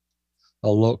face, a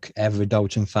look every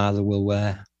doting father will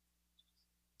wear.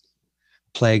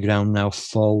 Playground now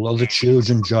full, other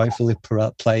children joyfully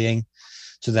playing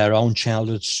to their own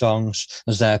childhood songs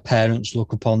as their parents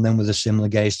look upon them with a similar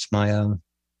gaze to my own.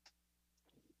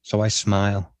 So I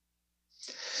smile.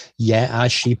 Yet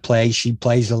as she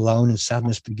plays alone, and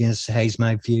sadness begins to haze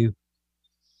my view.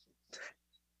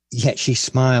 Yet she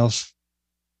smiles,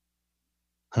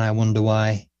 and I wonder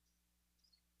why.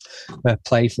 Her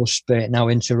playful spirit now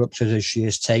interrupted as she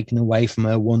is taken away from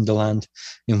her wonderland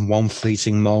in one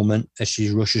fleeting moment as she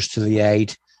rushes to the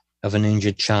aid of an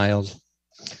injured child.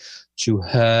 To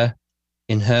her,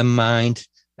 in her mind,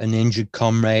 an injured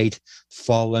comrade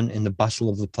fallen in the battle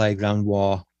of the playground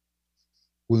war.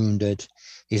 Wounded,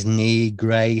 his knee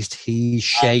grazed, he's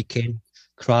shaking,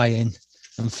 crying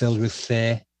and filled with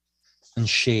fear. And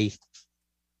she,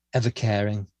 ever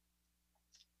caring.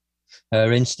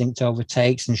 Her instinct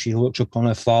overtakes, and she looks upon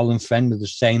her fallen friend with the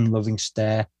same loving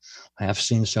stare I have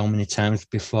seen so many times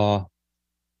before.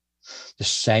 The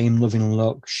same loving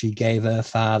look she gave her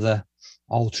father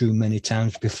all too many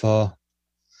times before.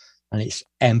 And it's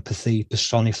empathy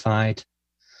personified.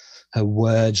 Her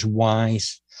words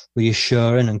wise,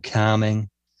 reassuring and calming.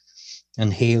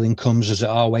 And healing comes as it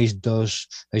always does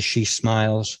as she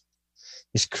smiles.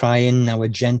 His crying now a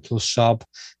gentle sob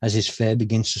as his fear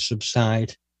begins to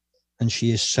subside. And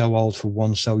she is so old for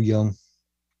one so young.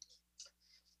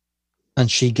 And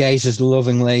she gazes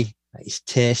lovingly at his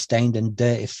tear-stained and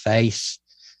dirty face.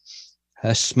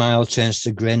 Her smile turns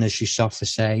to grin as she softly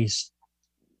says,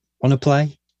 "Want to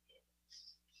play?"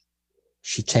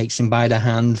 She takes him by the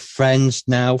hand, friends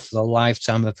now for the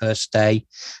lifetime of her stay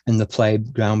in the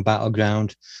playground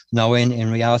battleground, knowing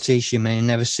in reality she may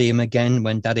never see him again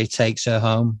when Daddy takes her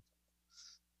home.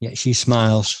 Yet she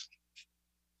smiles,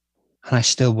 and I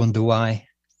still wonder why.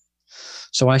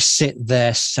 So I sit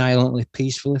there silently,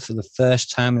 peacefully for the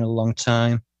first time in a long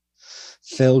time,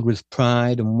 filled with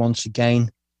pride, and once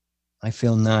again, I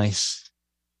feel nice.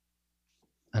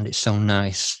 And it's so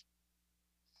nice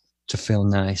to feel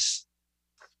nice.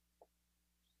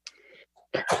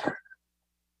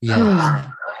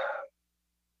 Yeah.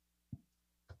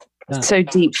 So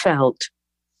deep felt.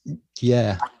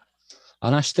 Yeah.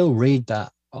 And I still read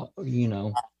that, you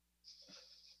know,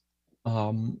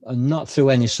 and not through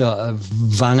any sort of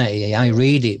vanity. I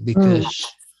read it because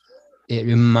it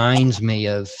reminds me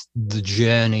of the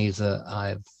journey that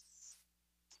I've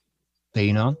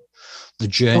been on, the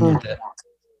journey that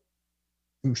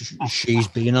she's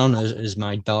been on as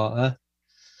my daughter.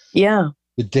 Yeah.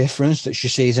 The difference that she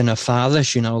sees in her father,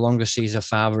 she no longer sees her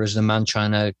father as the man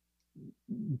trying to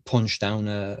punch down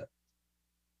a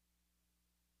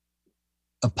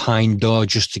pine door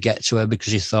just to get to her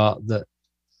because he thought that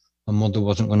her mother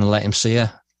wasn't going to let him see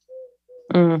her.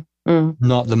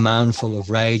 Not the man full of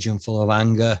rage and full of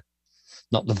anger,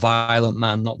 not the violent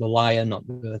man, not the liar, not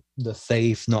the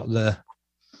thief, not the,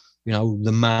 you know,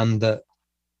 the man that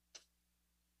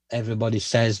everybody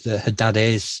says that her dad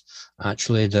is,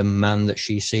 actually the man that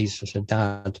she sees as her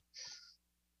dad.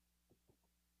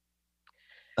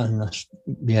 And I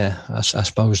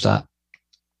suppose that.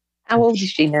 How old is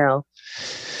she now?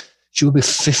 She will be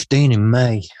 15 in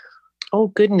May. Oh,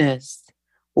 goodness.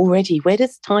 Already. Where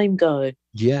does time go?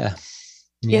 Yeah.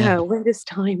 Where does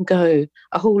time go?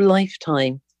 A whole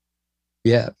lifetime.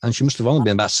 Yeah. And she must have only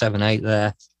been about 7, 8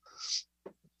 there.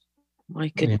 My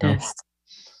goodness. You know?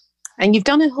 And you've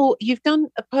done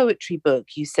a poetry book,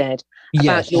 you said,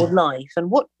 about your life.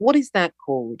 And what is that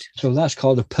called? So that's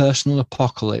called A Personal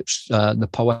Apocalypse, the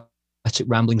poetic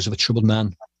ramblings of a troubled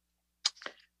man.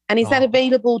 And is that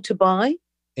available to buy?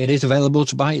 It is available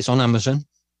to buy. It's on Amazon.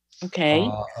 Okay.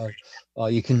 Or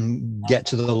you can get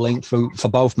to the link for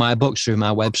both my books through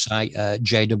my website,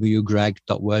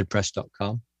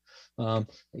 jwgreg.wordpress.com.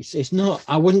 It's not,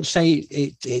 I wouldn't say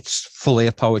it's fully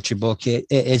a poetry book. It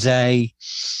is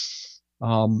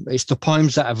it's the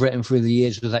poems that I've written through the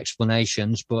years with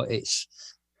explanations, but it's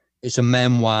a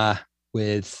memoir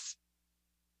with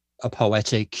a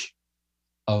poetic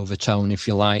overtone, if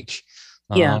you like.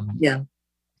 Yeah.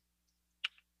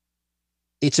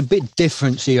 It's a bit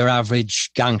different to your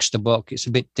average gangster book. It's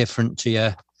a bit different to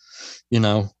your, you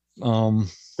know,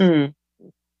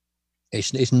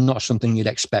 it's not something you'd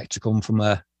expect to come from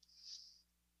a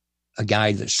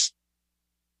guy that's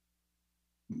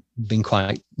been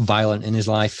quite violent in his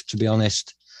life, to be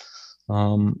honest.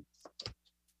 And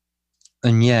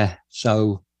yeah,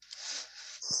 so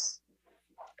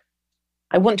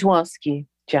I want to ask you,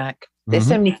 Jack. There's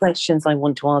so many questions I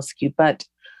want to ask you, but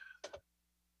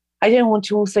I don't want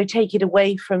to also take it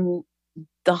away from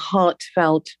the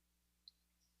heartfelt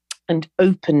and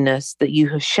openness that you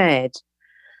have shared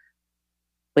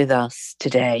with us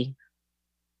today.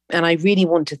 And I really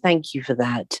want to thank you for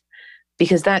that,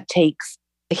 because that takes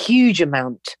a huge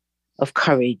amount of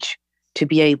courage to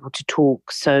be able to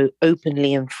talk so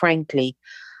openly and frankly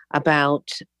about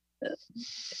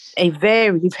a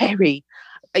very, very,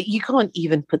 you can't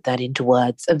even put that into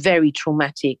words, a very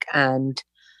traumatic and,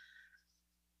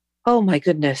 oh my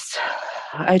goodness,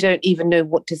 I don't even know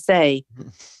what to say,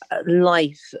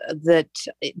 life that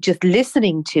just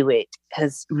listening to it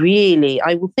has really,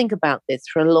 I will think about this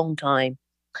for a long time.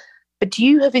 But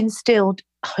you have instilled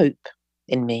hope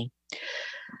in me,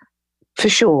 for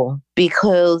sure,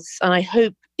 because, and I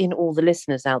hope in all the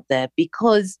listeners out there,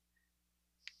 because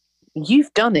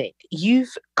you've done it.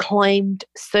 You've climbed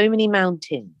so many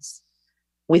mountains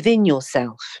within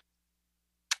yourself.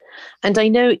 And I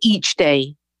know each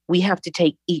day, we have to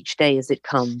take each day as it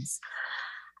comes.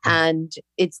 And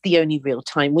it's the only real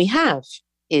time we have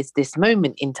is this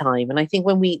moment in time. And I think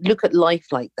when we look at life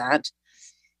like that,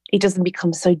 it doesn't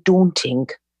become so daunting.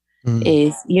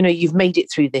 Is, you know, you've made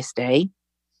it through this day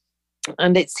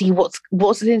and let's see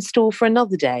what's in store for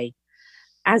another day,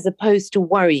 as opposed to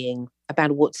worrying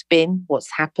about what's been,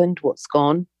 what's happened, what's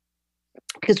gone,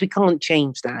 because we can't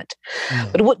change that.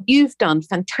 But what you've done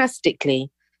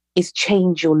fantastically is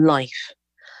change your life.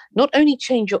 Not only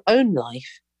change your own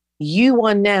life, you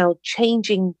are now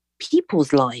changing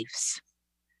people's lives.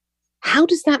 How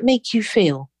does that make you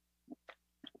feel?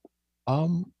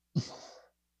 I'm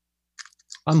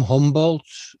humbled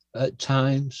at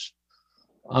times.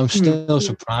 I'm still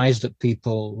surprised that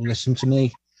people listen to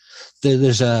me.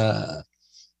 There's a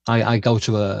I go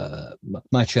to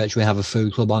my church. We have a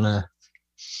food club on a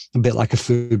bit like a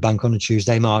food bank on a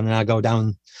Tuesday morning. I go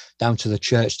down to the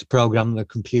church to program the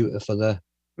computer for the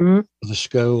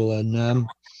school, and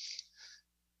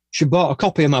she bought a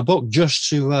copy of my book just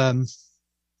to,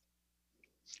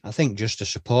 I think, just to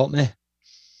support me.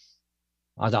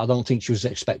 I don't think she was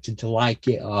expecting to like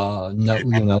it or no,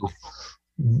 you know.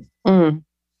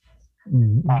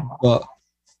 But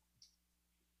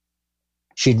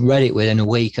she'd read it within a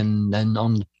week, and then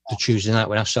on the Tuesday night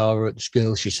when I saw her at the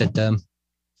school, she said,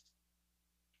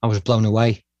 I was blown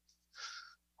away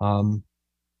about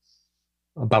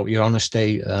your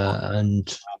honesty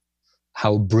and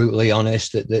how brutally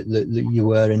honest that you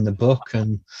were in the book,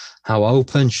 and how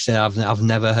open. She said, I've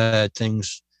never heard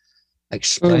things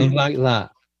explained like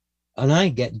that. And I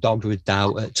get dogged with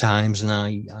doubt at times, and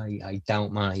I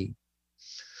doubt my,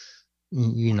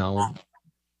 you know,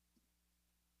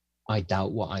 I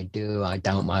doubt what I do. I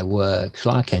doubt my work,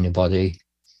 like anybody.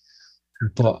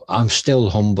 But I'm still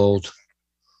humbled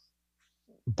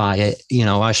by it. You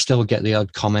know, I still get the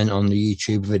odd comment on the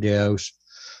YouTube videos,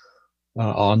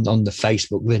 on the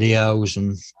Facebook videos,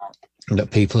 and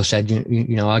that people said,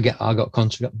 you know, I got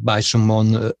contacted by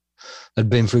someone that had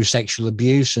been through sexual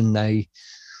abuse, and they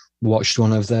watched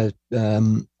one of the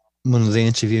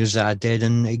interviews that I did,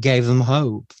 and it gave them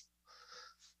hope.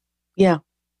 Yeah.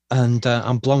 And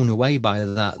I'm blown away by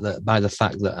that by the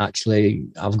fact that actually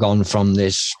I've gone from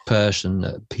this person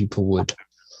that people would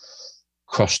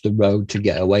cross the road to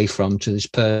get away from, to this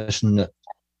person that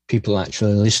people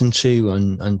actually listen to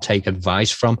and take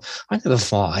advice from. I never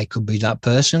thought I could be that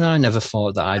person. I never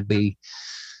thought that I'd be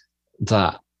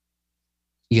that,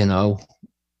 you know,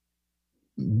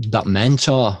 that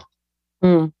mentor.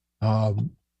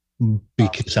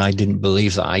 Because I didn't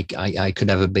believe that I could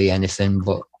ever be anything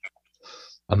but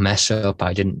a mess up.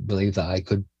 I didn't believe that I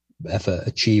could ever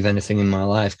achieve anything in my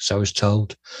life, because I was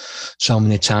told so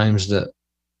many times that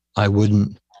I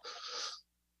wouldn't.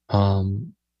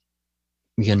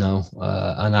 You know,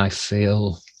 and I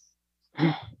feel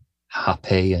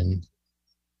happy, and,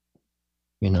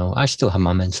 you know, I still have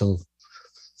my mental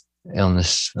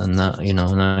illness and that, you know,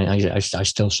 and I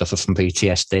still suffer from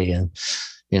PTSD, and,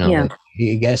 you know,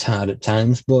 it gets hard at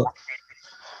times. But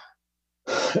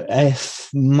if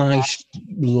my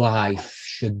life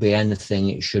should be anything,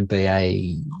 it should be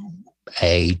a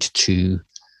aid to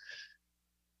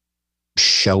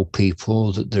show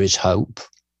people that there is hope.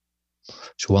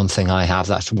 It's one thing I have.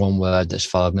 That's one word that's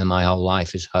followed me my whole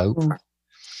life, is hope.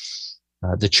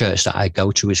 The church that I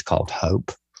go to is called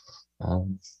Hope.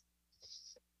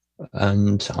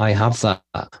 And I have that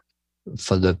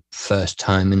for the first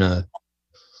time in a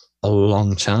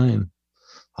long time.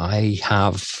 I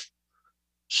have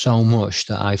so much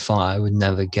that I thought I would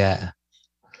never get.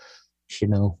 You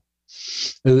know,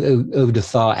 who would have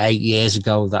thought 8 years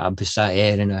ago that I'd be sat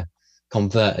here in a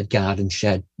converted garden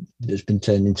shed that's been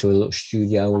turned into a little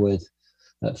studio with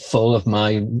full of my,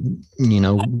 you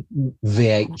know,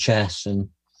 VHS and,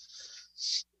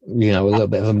 you know, a little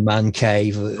bit of a man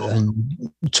cave, and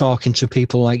talking to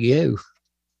people like you.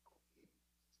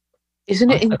 Isn't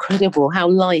it incredible how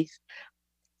life,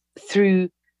 through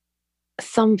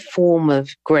some form of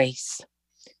grace,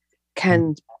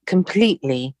 can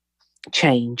completely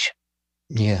change?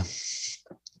 Yeah,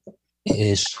 it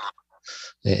is.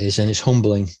 It is, and it's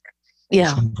humbling. Yeah.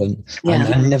 It's humbling.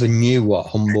 Yeah. I never knew what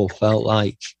humble felt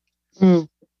like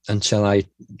until I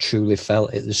truly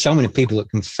felt it. There's so many people that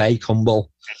can fake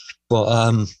humble, but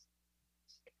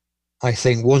I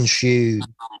think once you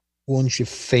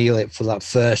feel it for that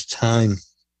first time,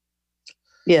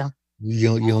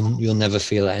 you'll never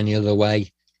feel it any other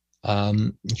way.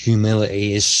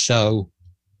 Humility is so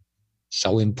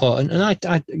important, and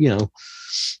I you know,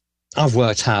 I've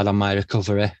worked hard on my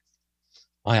recovery.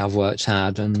 I have worked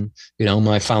hard, and, you know,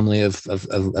 my family have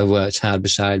worked hard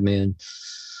beside me, and,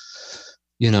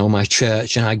 you know, my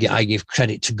church, and I give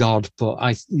credit to God,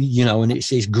 but you know, and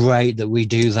it's great that we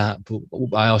do that, but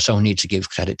I also need to give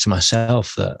credit to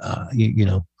myself that, you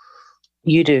know.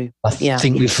 You do. I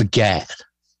think we forget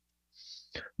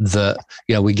that,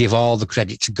 you know, we give all the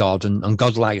credit to God, and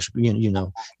God likes, you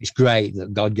know, it's great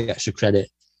that God gets the credit,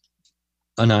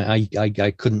 and I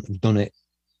couldn't have done it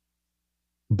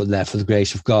but there for the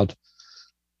grace of God.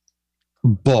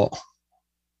 But,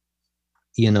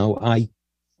 you know,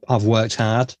 I've worked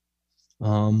hard.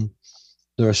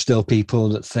 There are still people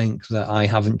that think that I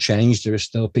haven't changed. There are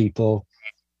still people,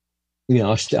 you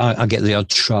know, I get the odd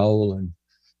troll, and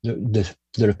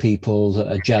there are people that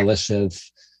are jealous of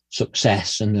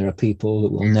success, and there are people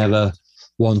that will never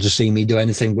want to see me do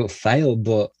anything but fail.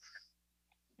 But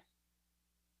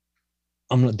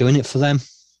I'm not doing it for them.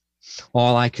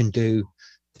 all I can do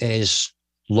is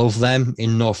love them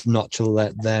enough not to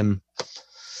let them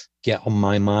get on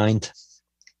my mind,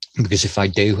 because if I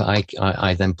do,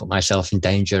 I then put myself in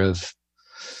danger of,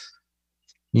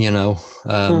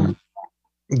 getting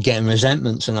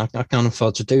resentments, and I can't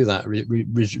afford to do that.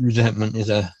 Resentment is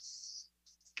a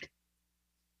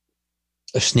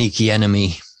sneaky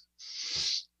enemy.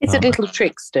 It's a little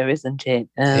trickster, isn't it?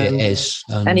 It is.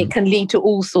 And it can lead to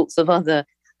all sorts of other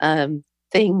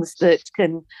things that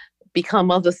can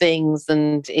become other things,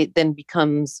 and it then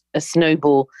becomes a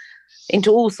snowball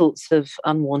into all sorts of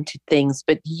unwanted things.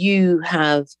 But you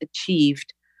have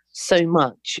achieved so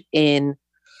much in,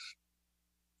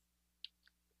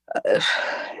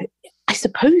 I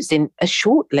suppose, in a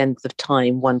short length of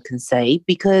time, one can say,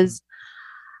 because,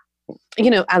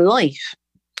 our life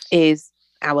is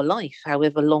our life,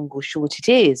 however long or short it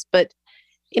is. But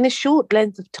in a short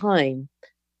length of time,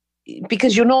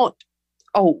 because you're not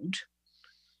old,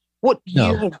 what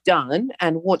you have done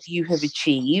and what you have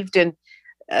achieved and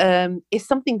is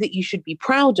something that you should be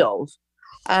proud of.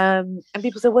 And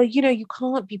people say, well, you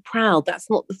can't be proud. That's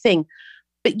not the thing.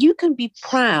 But you can be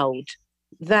proud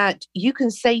that you can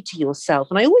say to yourself,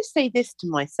 and I always say this to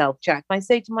myself, Jack, I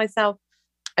say to myself,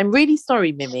 I'm really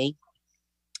sorry, Mimi,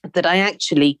 that I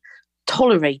actually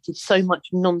tolerated so much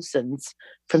nonsense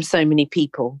from so many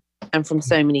people and from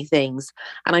so many things.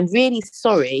 And I'm really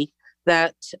sorry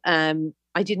that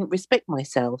I didn't respect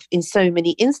myself in so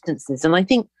many instances. And I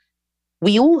think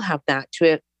we all have that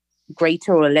to a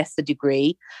greater or a lesser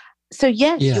degree. So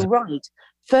yes, you're right.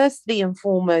 Firstly and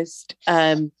foremost,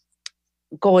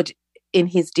 God in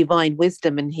his divine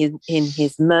wisdom and in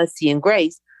his mercy and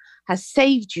grace has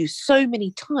saved you so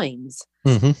many times.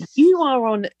 Mm-hmm.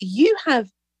 You have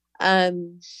a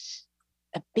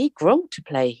big role to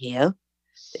play here.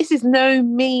 This is no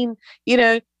mean,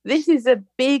 this is a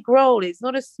big role. It's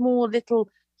not a small little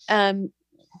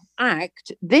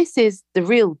act. This is the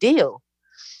real deal.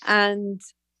 And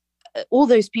all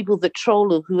those people that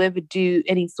troll or whoever do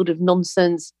any sort of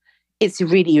nonsense, it's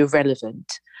really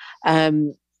irrelevant.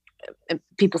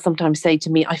 People sometimes say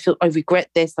to me, I regret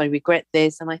this.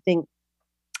 And I think,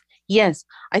 yes,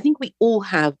 I think we all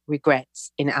have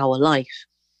regrets in our life.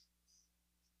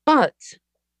 But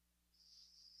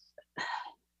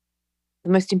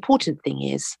the most important thing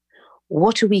is,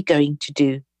 what are we going to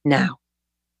do now?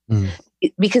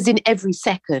 Because in every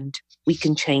second, we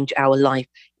can change our life.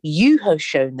 You have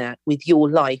shown that with your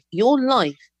life. Your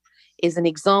life is an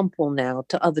example now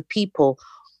to other people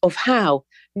of how,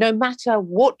 no matter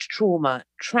what trauma,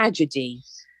 tragedy,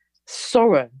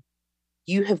 sorrow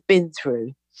you have been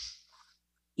through,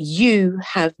 you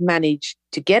have managed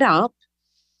to get up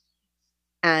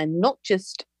and not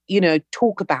just,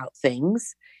 talk about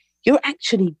things. You're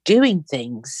actually doing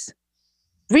things.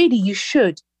 Really, you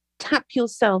should tap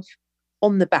yourself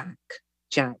on the back,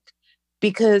 Jack,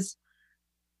 because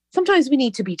sometimes we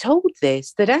need to be told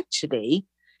this, that actually,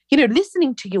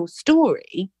 listening to your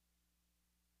story,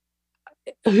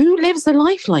 who lives a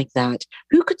life like that?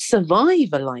 Who could survive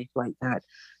a life like that?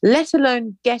 Let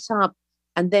alone get up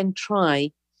and then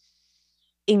try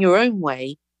in your own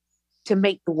way to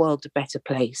make the world a better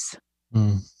place.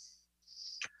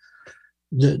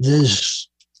 There's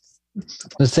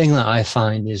the thing that I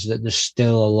find is that there's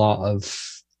still a lot of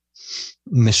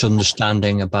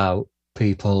misunderstanding about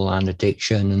people and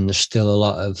addiction, and there's still a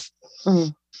lot of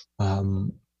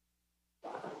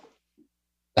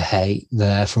hate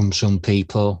there from some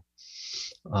people.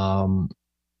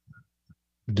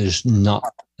 There's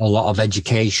not a lot of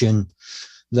education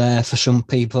there for some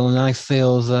people, and I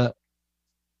feel that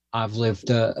I've lived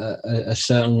a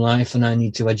certain life and I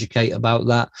need to educate about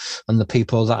that. And the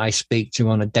people that I speak to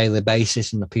on a daily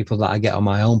basis and the people that I get on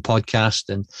my own podcast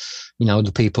and,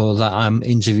 the people that I'm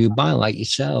interviewed by, like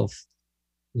yourself,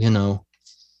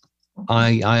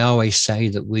 I always say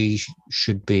that we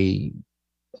should be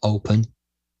open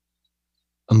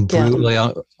and brutally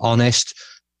honest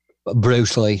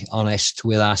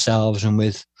with ourselves and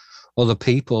with other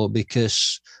people,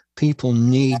 because people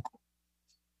need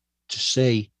to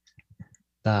see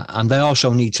that, and they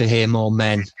also need to hear more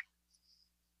men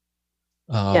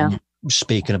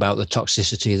speaking about the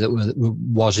toxicity that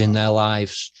was in their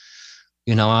lives.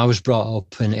 I was brought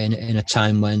up in a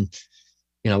time when,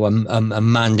 a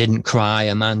man didn't cry,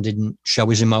 a man didn't show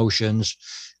his emotions,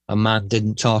 a man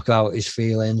didn't talk about his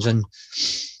feelings. And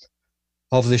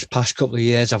over this past couple of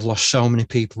years, I've lost so many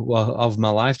people, well, of my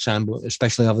lifetime, but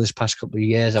especially over this past couple of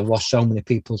years, I've lost so many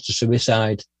people to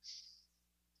suicide.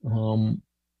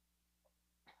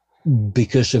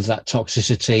 Because of that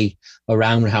toxicity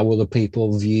around how other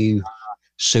people view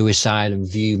suicide and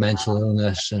view mental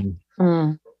illness. And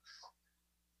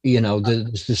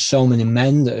there's so many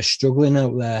men that are struggling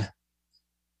out there.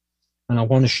 And I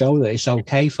want to show that it's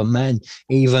okay for men,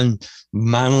 even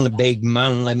big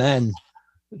manly men,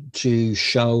 to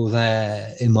show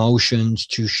their emotions,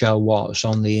 to show what's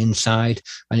on the inside.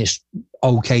 And it's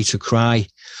okay to cry.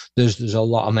 There's a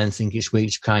lot of men think it's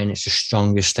weak to cry, and it's the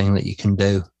strongest thing that you can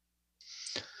do.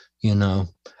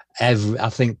 I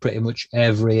think pretty much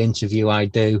every interview I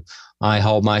do, I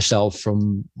hold myself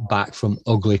back from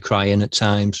ugly crying at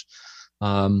times.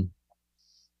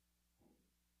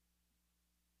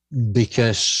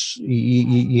 Because,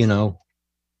 to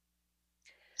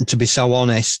be so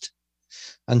honest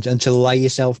and to lay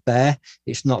yourself bare,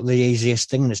 it's not the easiest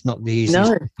thing, and it's not the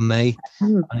easiest thing for me.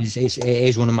 And it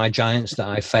is one of my giants that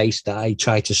I face, that I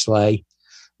try to slay.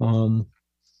 I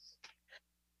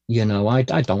don't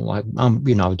like, I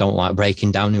don't like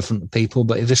breaking down in front of people,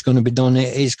 but if it's going to be done,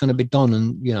 it is going to be done.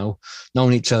 And, no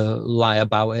need to lie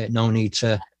about it. No need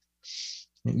to,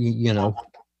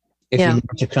 if you need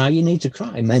to cry, you need to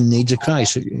cry. Men need to cry.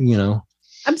 So,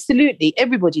 Absolutely.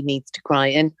 Everybody needs to cry.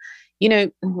 And,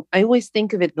 I always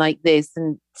think of it like this.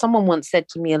 And someone once said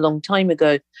to me a long time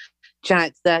ago,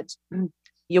 Jack, that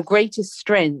your greatest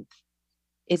strength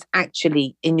is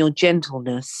actually in your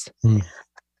gentleness.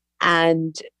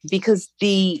 And because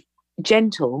the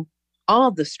gentle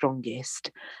are the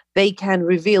strongest, they can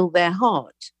reveal their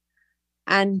heart.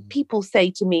 And people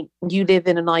say to me, you live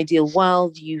in an ideal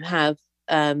world, you have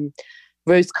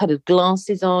rose-colored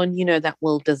glasses on, that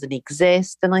world doesn't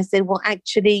exist. And I said, well,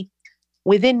 actually,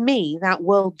 within me, that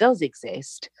world does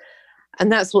exist.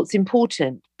 And that's what's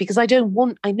important, because I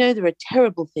know there are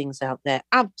terrible things out there,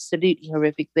 absolutely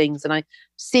horrific things. And I've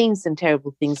seen some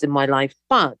terrible things in my life.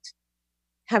 But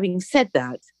having said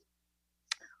that,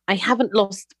 I haven't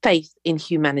lost faith in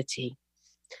humanity,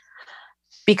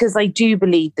 because I do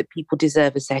believe that people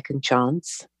deserve a second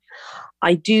chance.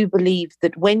 I do believe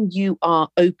that when you are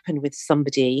open with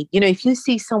somebody, if you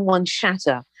see someone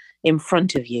shatter in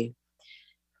front of you,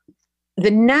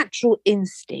 the natural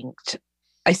instinct,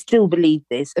 I still believe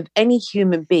this, of any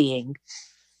human being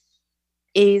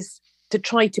is to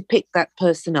try to pick that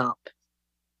person up,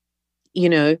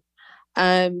 and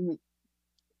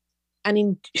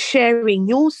in sharing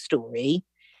your story,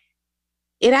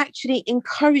 it actually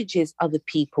encourages other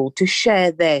people to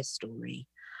share their story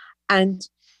and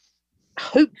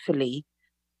hopefully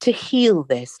to heal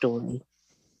their story.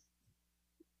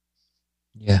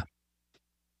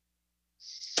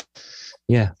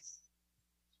 Yeah.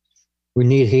 We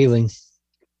need healing.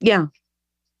 Yeah.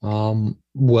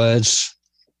 Words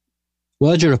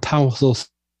are a powerful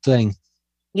thing.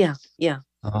 Yeah.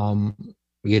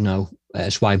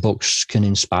 That's why books can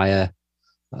inspire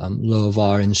love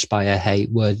or inspire hate.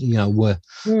 Words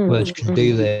can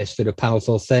do this. They're a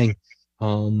powerful thing.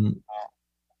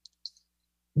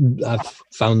 I've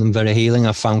found them very healing.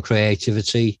 I've found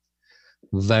creativity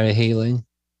very healing.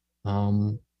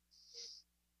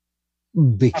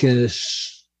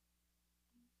 Because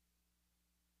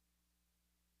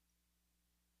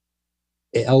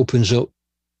it opens up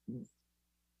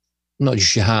not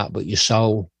just your heart but your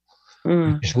soul.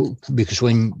 Because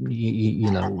when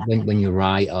when you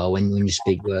write, or when you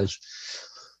speak words,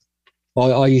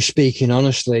 or you're speaking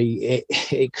honestly,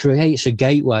 it creates a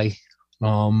gateway.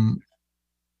 And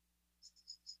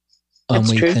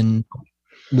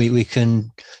we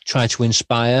can try to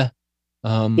inspire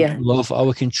love, or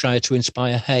we can try to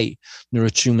inspire hate. There are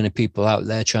too many people out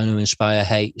there trying to inspire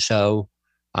hate, so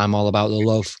I'm all about the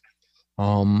love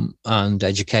and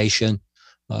education,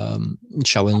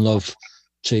 showing love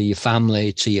to your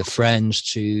family, to your friends,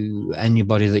 to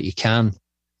anybody that you can.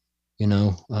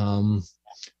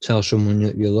 Tell someone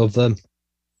that you love them,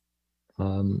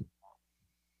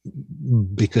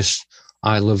 because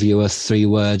I love you are 3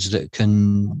 words that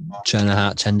can turn a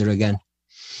heart tender again.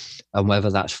 And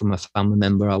whether that's from a family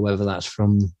member or whether that's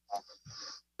from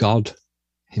God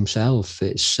himself,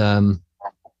 it's the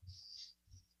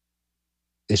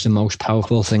most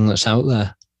powerful thing that's out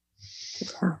there.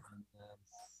 Yeah.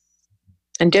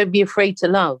 And don't be afraid to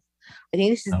love. I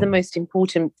think this is the most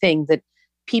important thing, that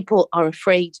people are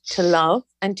afraid to love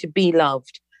and to be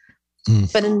loved.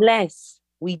 But unless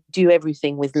we do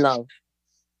everything with love,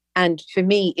 and for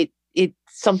me, it's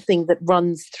something that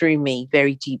runs through me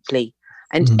very deeply.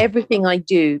 And everything I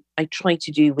do, I try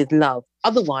to do with love.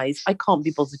 Otherwise, I can't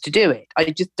be bothered to do it. I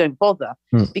just don't bother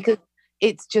because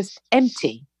it's just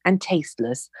empty and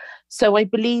tasteless. So I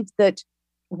believe that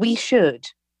we should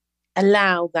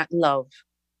allow that love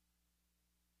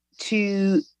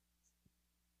to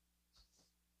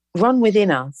run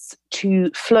within us,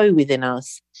 to flow within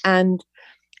us. And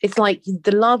it's like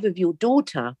the love of your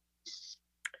daughter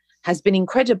has been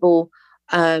incredible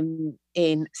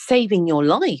in saving your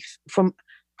life. From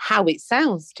how it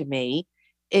sounds to me,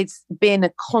 it's been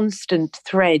a constant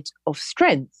thread of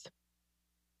strength.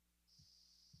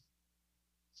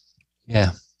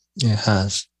 Yeah, it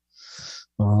has.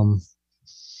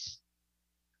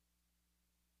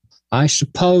 I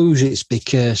suppose it's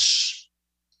because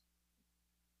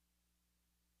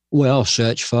we all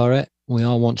search for it. We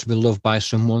all want to be loved by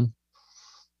someone.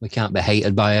 We can't be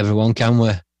hated by everyone, can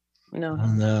we? No.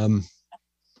 And,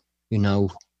 you know,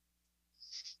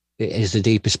 it is the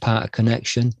deepest part of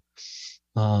connection.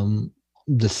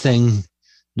 The thing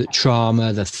that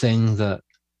trauma, the thing that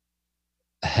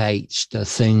hate, the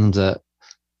thing that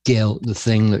guilt, the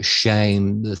thing that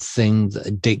shame, the thing that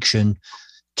addiction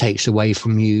takes away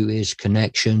from you is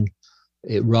connection.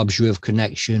 It robs you of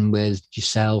connection with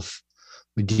yourself,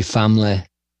 with your family,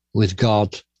 with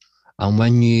God. And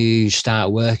when you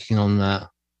start working on that,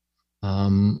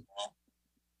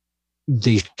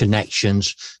 these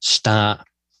connections start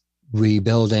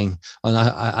rebuilding. And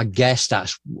I guess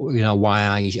that's,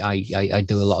 why I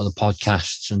do a lot of the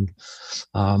podcasts and,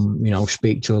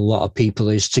 speak to a lot of people,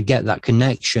 is to get that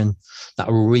connection, that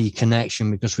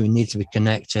reconnection, because we need to be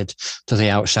connected to the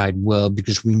outside world,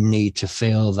 because we need to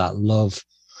feel that love.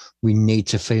 We need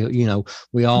to feel,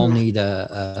 we all need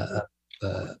I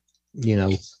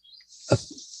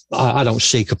don't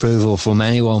seek approval from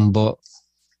anyone but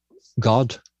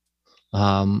God.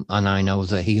 And I know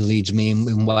that he leads me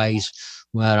in ways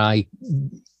where I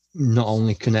not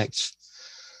only connect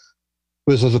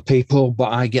with other people,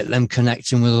 but I get them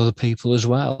connecting with other people as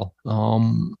well.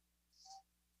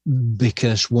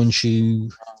 Because once you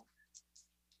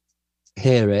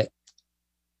hear it,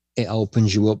 it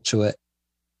opens you up to it.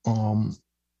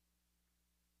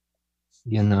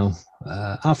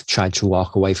 I've tried to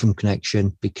walk away from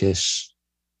connection because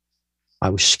I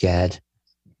was scared.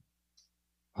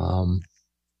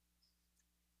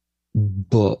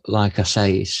 But like I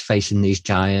say, it's facing these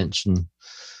giants, and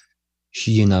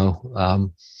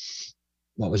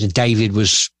what was it? David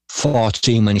was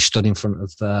 14 when he stood in front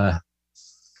of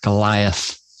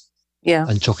Goliath,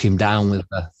 and took him down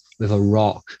with a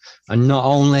rock. And not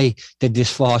only did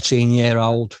this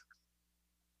 14-year-old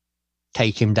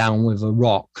take him down with a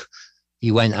rock,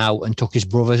 he went out and took his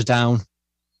brothers down,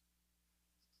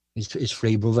 his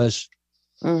 3 brothers.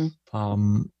 And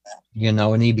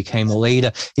he became a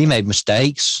leader. He made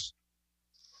mistakes,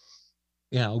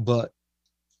 but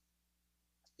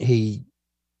he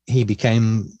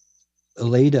became a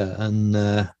leader. And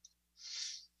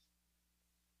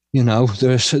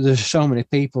there's so many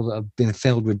people that have been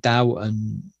filled with doubt,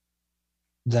 and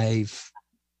they've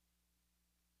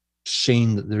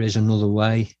seen that there is another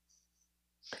way.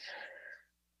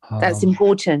 That's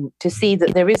important, to see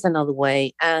that there is another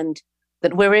way, and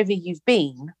that wherever you've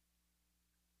been,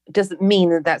 it doesn't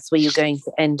mean that that's where you're going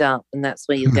to end up and that's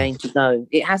where you're going to go.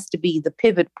 It has to be the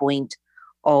pivot point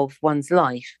of one's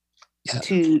life.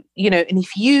 And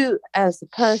if you as a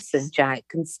person, Jack,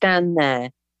 can stand there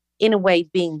in a way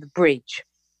being the bridge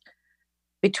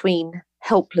between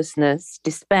helplessness,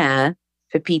 despair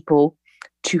for people,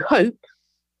 to hope,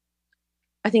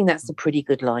 I think that's a pretty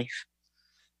good life.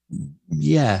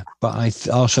 Yeah, but I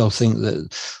also think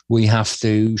that we have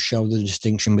to show the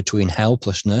distinction between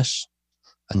helplessness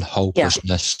and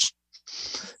hopelessness.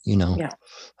 We are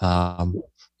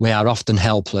often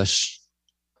helpless,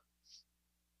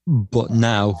 but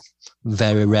now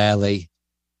very rarely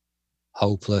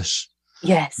hopeless.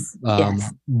 Yes.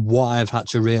 What I've had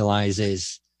to realize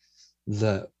is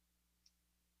that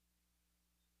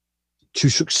to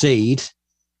succeed,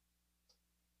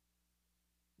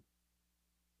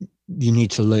 you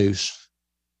need to lose,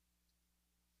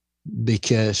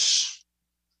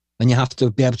 and you have to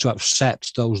be able to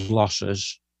accept those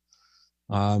losses,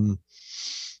 because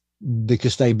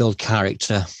they build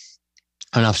character.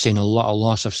 And I've seen a lot of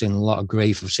loss, I've seen a lot of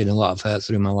grief, I've seen a lot of hurt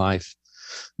through my life,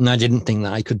 and I didn't think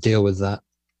that I could deal with that.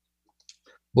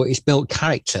 But it's built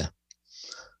character.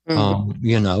 Whereas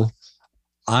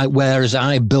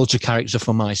I built a character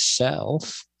for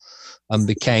myself and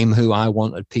became who I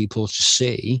wanted people to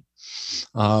see.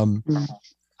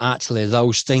 Actually,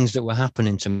 those things that were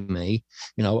happening to me,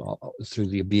 through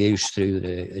the abuse, through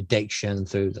the addiction,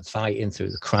 through the fighting,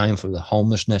 through the crime, through the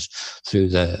homelessness, through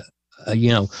the,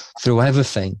 through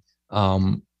everything,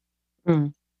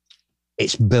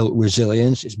 it's built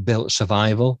resilience, it's built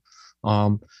survival.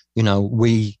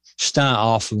 We start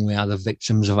off and we are the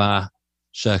victims of our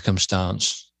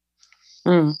circumstance.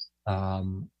 And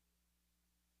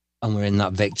we're in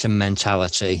that victim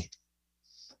mentality.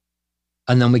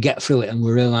 And then we get through it and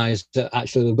we realize that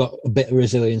actually we've got a bit of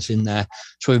resilience in there.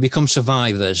 So we become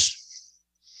survivors.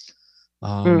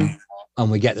 And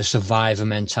we get the survivor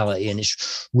mentality. And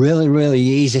it's really, really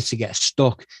easy to get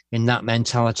stuck in that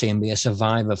mentality and be a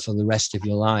survivor for the rest of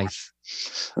your life.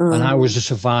 And I was a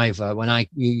survivor when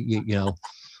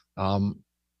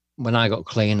when I got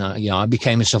clean, I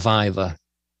became a survivor.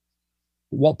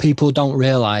 What people don't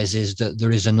realize is that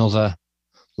there is another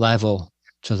level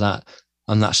to that,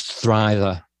 and that's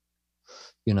thriver.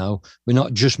 We're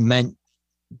not just meant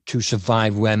to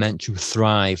survive, we're meant to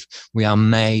thrive. We are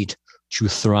made to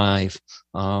thrive.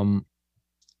 And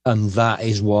that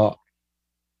is what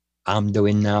I'm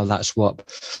doing now. That's what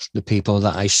the people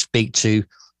that I speak to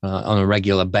on a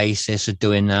regular basis are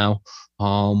doing now.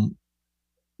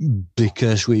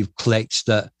 Because we've clicked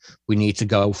that we need to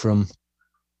go from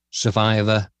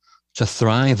survivor to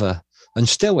thriver. And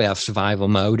still we have survival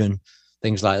mode and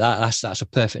things like that. That's a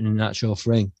perfect and natural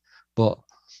thing. But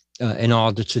in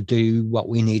order to do what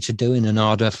we need to do, and in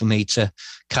order for me to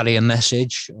carry a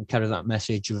message and carry that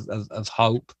message of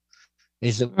hope,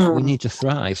 is that we need to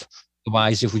thrive.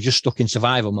 Otherwise, if we're just stuck in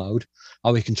survival mode,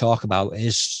 all we can talk about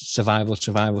is survival.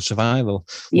 Well,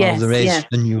 there is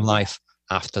a new life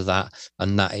after that,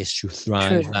 and that is to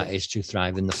thrive. True. That is to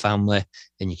thrive in the family,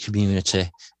 in your community,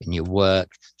 in your work,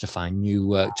 to find new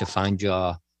work, to find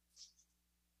your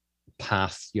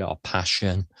path, your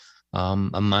passion.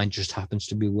 And mine just happens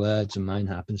to be words, and mine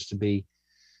happens to be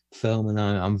film, and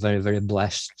I'm very, very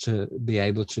blessed to be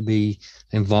able to be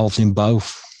involved in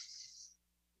both.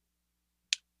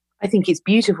 I think it's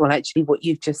beautiful, actually, what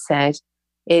you've just said.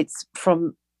 It's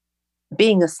from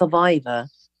being a survivor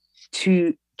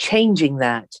to changing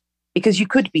that, because you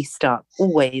could be stuck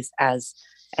always as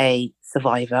a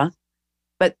survivor.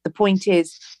 But the point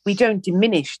is, we don't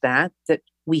diminish that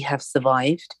we have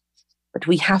survived, but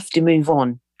we have to move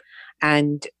on.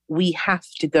 And we have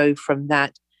to go from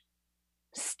that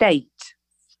state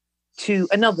to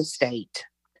another state,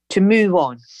 to move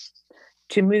on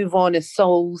as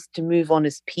souls, to move on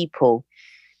as people.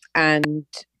 And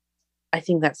I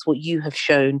think that's what you have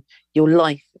shown. Your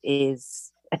life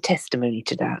is a testimony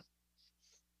to that.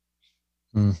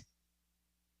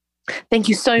 Thank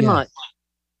you so much.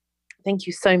 Thank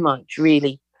you so much,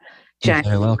 really, Jack,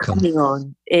 for coming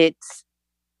on.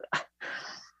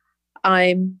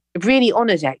 I'm really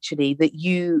honoured, actually, that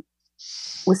you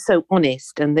were so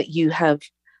honest and that you have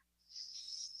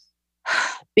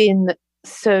been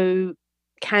so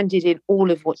candid in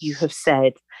all of what you have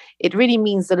said. It really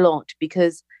means a lot,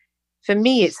 because for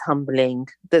me, it's humbling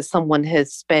that someone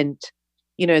has spent,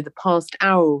 the past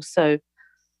hour or so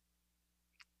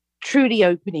truly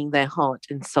opening their heart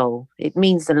and soul. It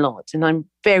means a lot. And I'm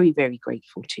very, very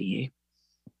grateful to you.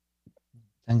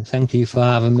 And thank you for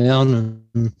having me on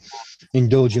and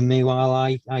indulging me while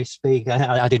I speak.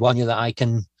 I did warn you that I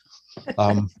can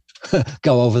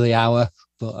go over the hour.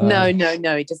 But, No,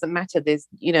 it doesn't matter. There's,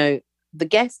 the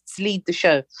guests lead the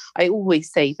show. I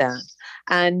always say that.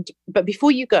 But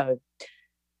before you go,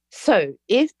 so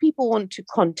if people want to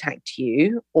contact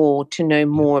you or to know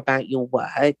more about your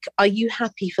work, are you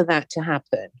happy for that to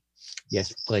happen?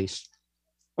 Yes, please.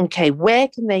 Okay, where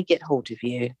can they get hold of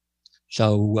you?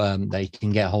 So they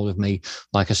can get hold of me,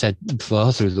 like I said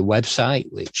before, through the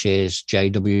website, which is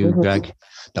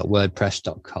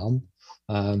jwgreg.wordpress.com.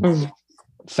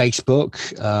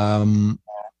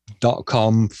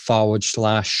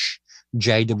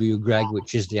 Facebook.com/JW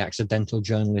which is the Accidental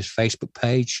Journalist Facebook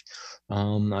page.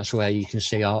 That's where you can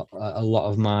see a lot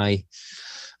of my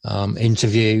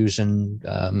interviews, and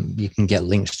you can get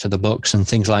links to the books and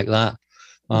things like that.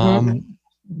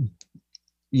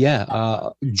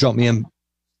 Drop me a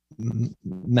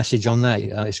message on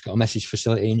there. It's got a message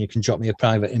facility, and you can drop me a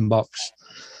private inbox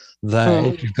there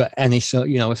if you've got any. So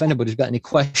if anybody's got any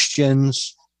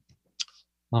questions,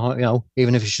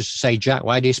 even if it's just to say, Jack,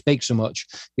 why do you speak so much?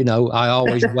 I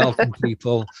always welcome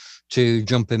people to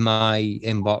jump in my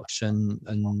inbox and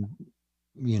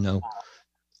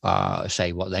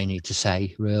say what they need to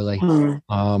say, really.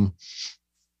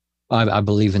 I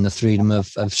believe in the freedom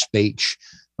of speech.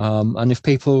 And if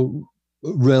people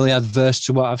really adverse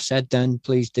to what I've said, then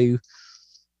please do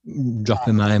drop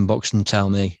in my inbox and tell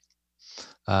me,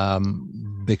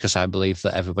 because I believe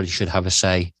that everybody should have a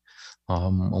say,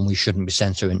 and we shouldn't be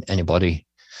censoring anybody,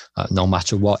 no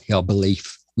matter what your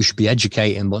belief. We should be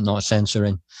educating, but not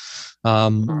censoring.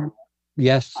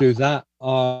 Yes, through that.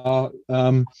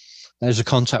 There's a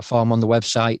contact form on the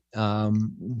website.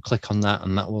 Click on that,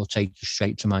 and that will take you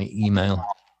straight to my email.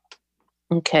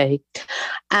 Okay.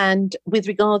 And with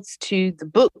regards to the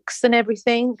books and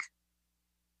everything?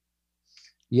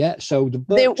 Yeah, so the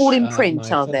books, They're all in print, my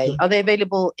are first they? one, Are they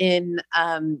available in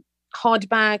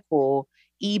hardback or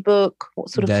ebook? What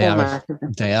sort of they are format?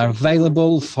 they are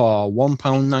available for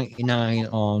 £1.99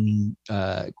 on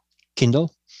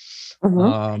Kindle,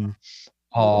 Mm-hmm.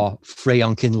 or free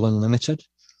on Kindle Unlimited,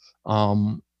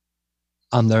 and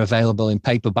they're available in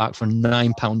paperback for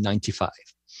 £9.95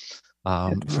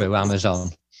 through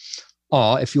Amazon.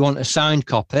 Or if you want a signed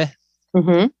copy,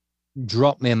 Mm-hmm.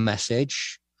 drop me a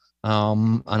message,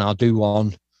 and I'll do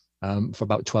one for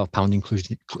about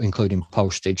 £12, including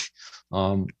postage.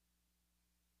 Well,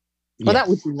 Yeah, that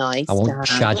would be nice. I won't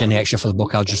charge any extra for the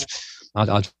book. I'll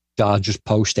just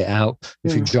post it out.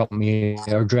 If you drop me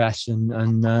your address and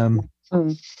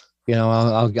you know,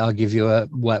 I'll give you a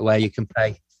where you can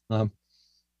pay, and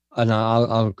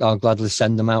I'll gladly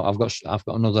send them out. I've got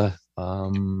another.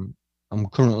 I'm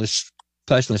currently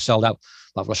personally sold out,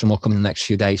 but I've got some more coming in the next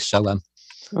few days. So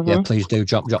yeah, please do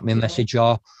drop me a message,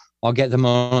 or I'll get them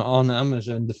on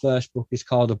Amazon. The first book is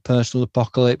called A Personal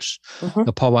Apocalypse,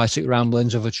 The Poetic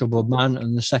Ramblings of a Troubled Man,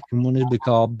 and the second one is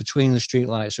called Between the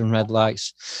Streetlights and Red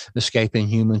Lights, Escaping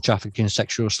Human Trafficking,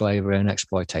 Sexual Slavery and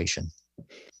Exploitation.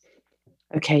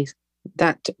 Okay,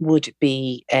 that would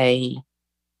be a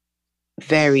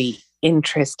very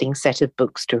interesting set of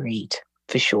books to read,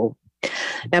 for sure.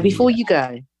 Now, before you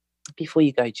go,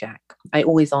 Jack, I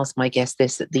always ask my guests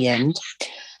this at the end.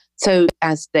 So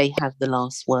as they have the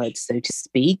last word, so to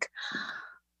speak,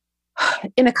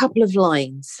 in a couple of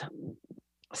lines,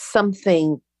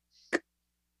 something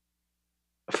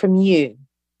from you,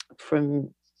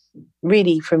 from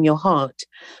your heart,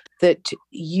 that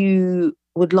you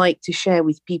would like to share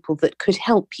with people that could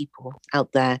help people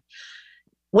out there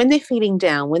when they're feeling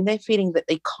down, when they're feeling that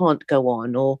they can't go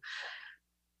on, or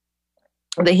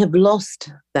they have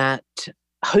lost that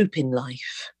hope in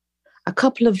life. A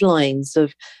couple of lines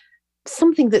of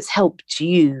something that's helped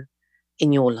you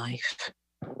in your life.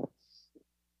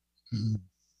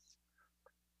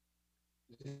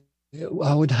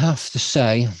 I would have to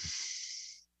say,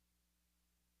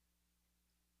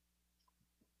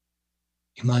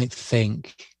 you might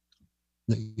think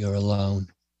that you're alone.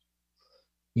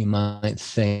 You might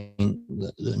think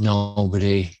that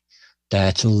nobody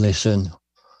dare to listen.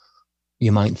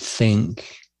 You might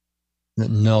think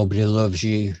that nobody loves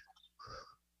you.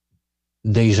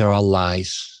 These are all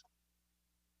lies.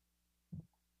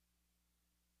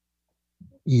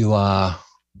 You are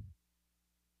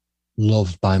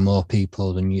loved by more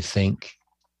people than you think.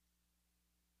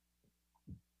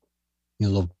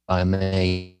 You're loved by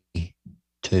me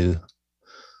too.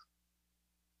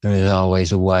 There is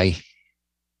always a way.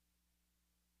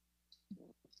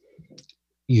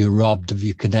 You're robbed of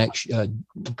your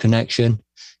connection.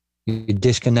 You're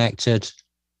disconnected.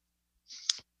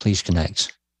 Please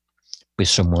connect with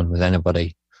someone, with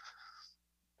anybody.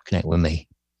 Connect with me.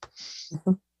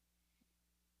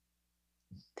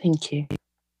 Thank you.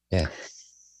 Yeah.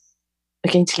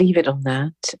 We're going to leave it on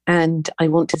that. And I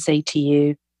want to say to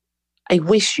you, I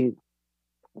wish you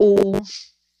all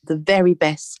the very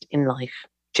best in life,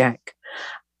 Jack.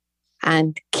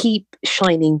 And keep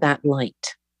shining that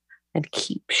light and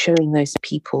keep showing those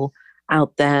people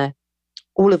out there,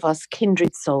 all of us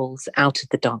kindred souls, out of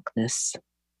the darkness.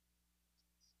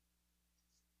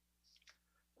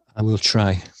 I will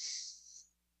try.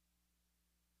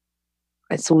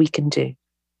 That's all we can do.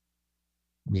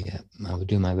 Yeah, I will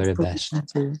do my very best.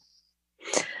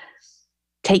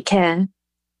 Take care.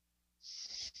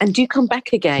 And do come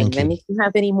back again. And if you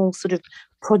have any more sort of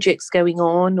projects going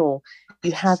on, or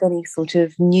you have any sort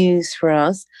of news for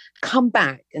us, come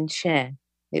back and share.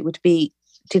 It would be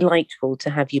delightful to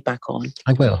have you back on.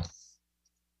 I will.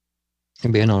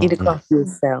 It'll be an honor. You look after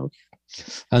yourself.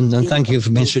 And thank you for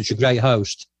being such a great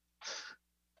host.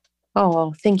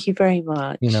 Oh, thank you very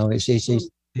much. You know, it's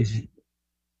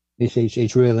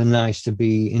really nice to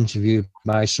be interviewed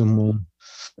by someone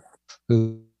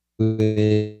who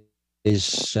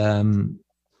is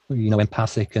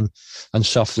empathic and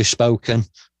softly spoken,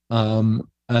 and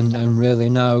really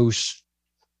knows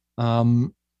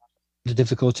the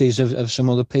difficulties of some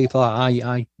other people.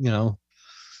 I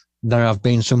there have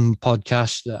been some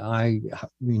podcasts that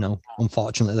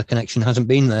unfortunately the connection hasn't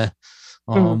been there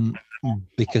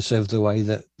because of the way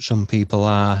that some people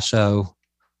are. So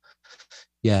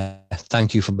yeah,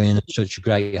 thank you for being such a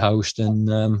great host, and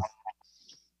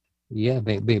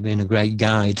being a great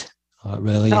guide,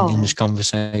 really, in this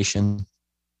conversation.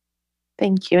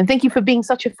 Thank you. And thank you for being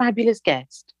such a fabulous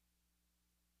guest.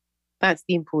 That's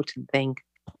the important thing.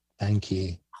 Thank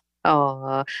you.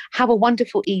 Oh, have a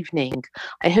wonderful evening.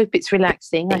 I hope it's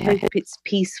relaxing. I hope it's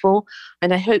peaceful.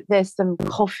 And I hope there's some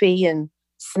coffee and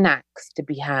snacks to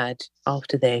be had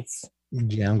after this.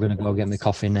 Yeah, I'm going to go get my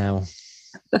coffee now.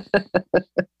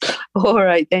 All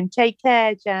right, then. Take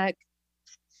care, Jack.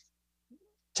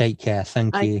 Take care.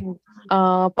 Thank you.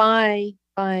 Bye.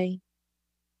 Bye.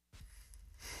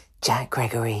 Jack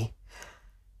Gregory.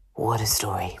 What a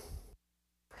story.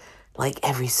 Like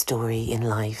every story in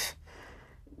life,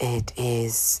 it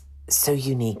is so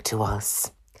unique to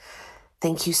us.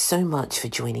 Thank you so much for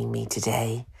joining me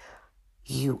today.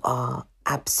 You are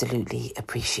absolutely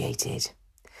appreciated.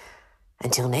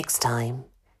 Until next time,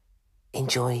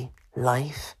 enjoy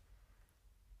life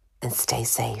and stay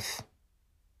safe.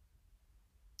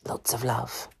 Lots of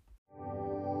love.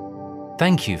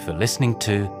 Thank you for listening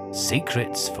to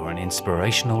Secrets for an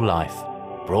Inspirational Life,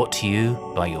 brought to you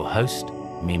by your host,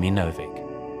 Mimi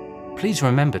Novick. Please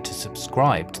remember to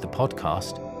subscribe to the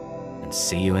podcast and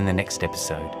see you in the next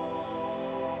episode.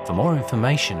 For more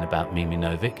information about Mimi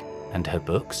Novick and her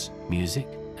books, music,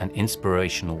 and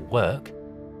inspirational work,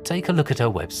 take a look at her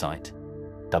website,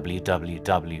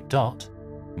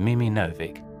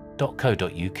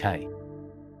 www.miminovick.co.uk.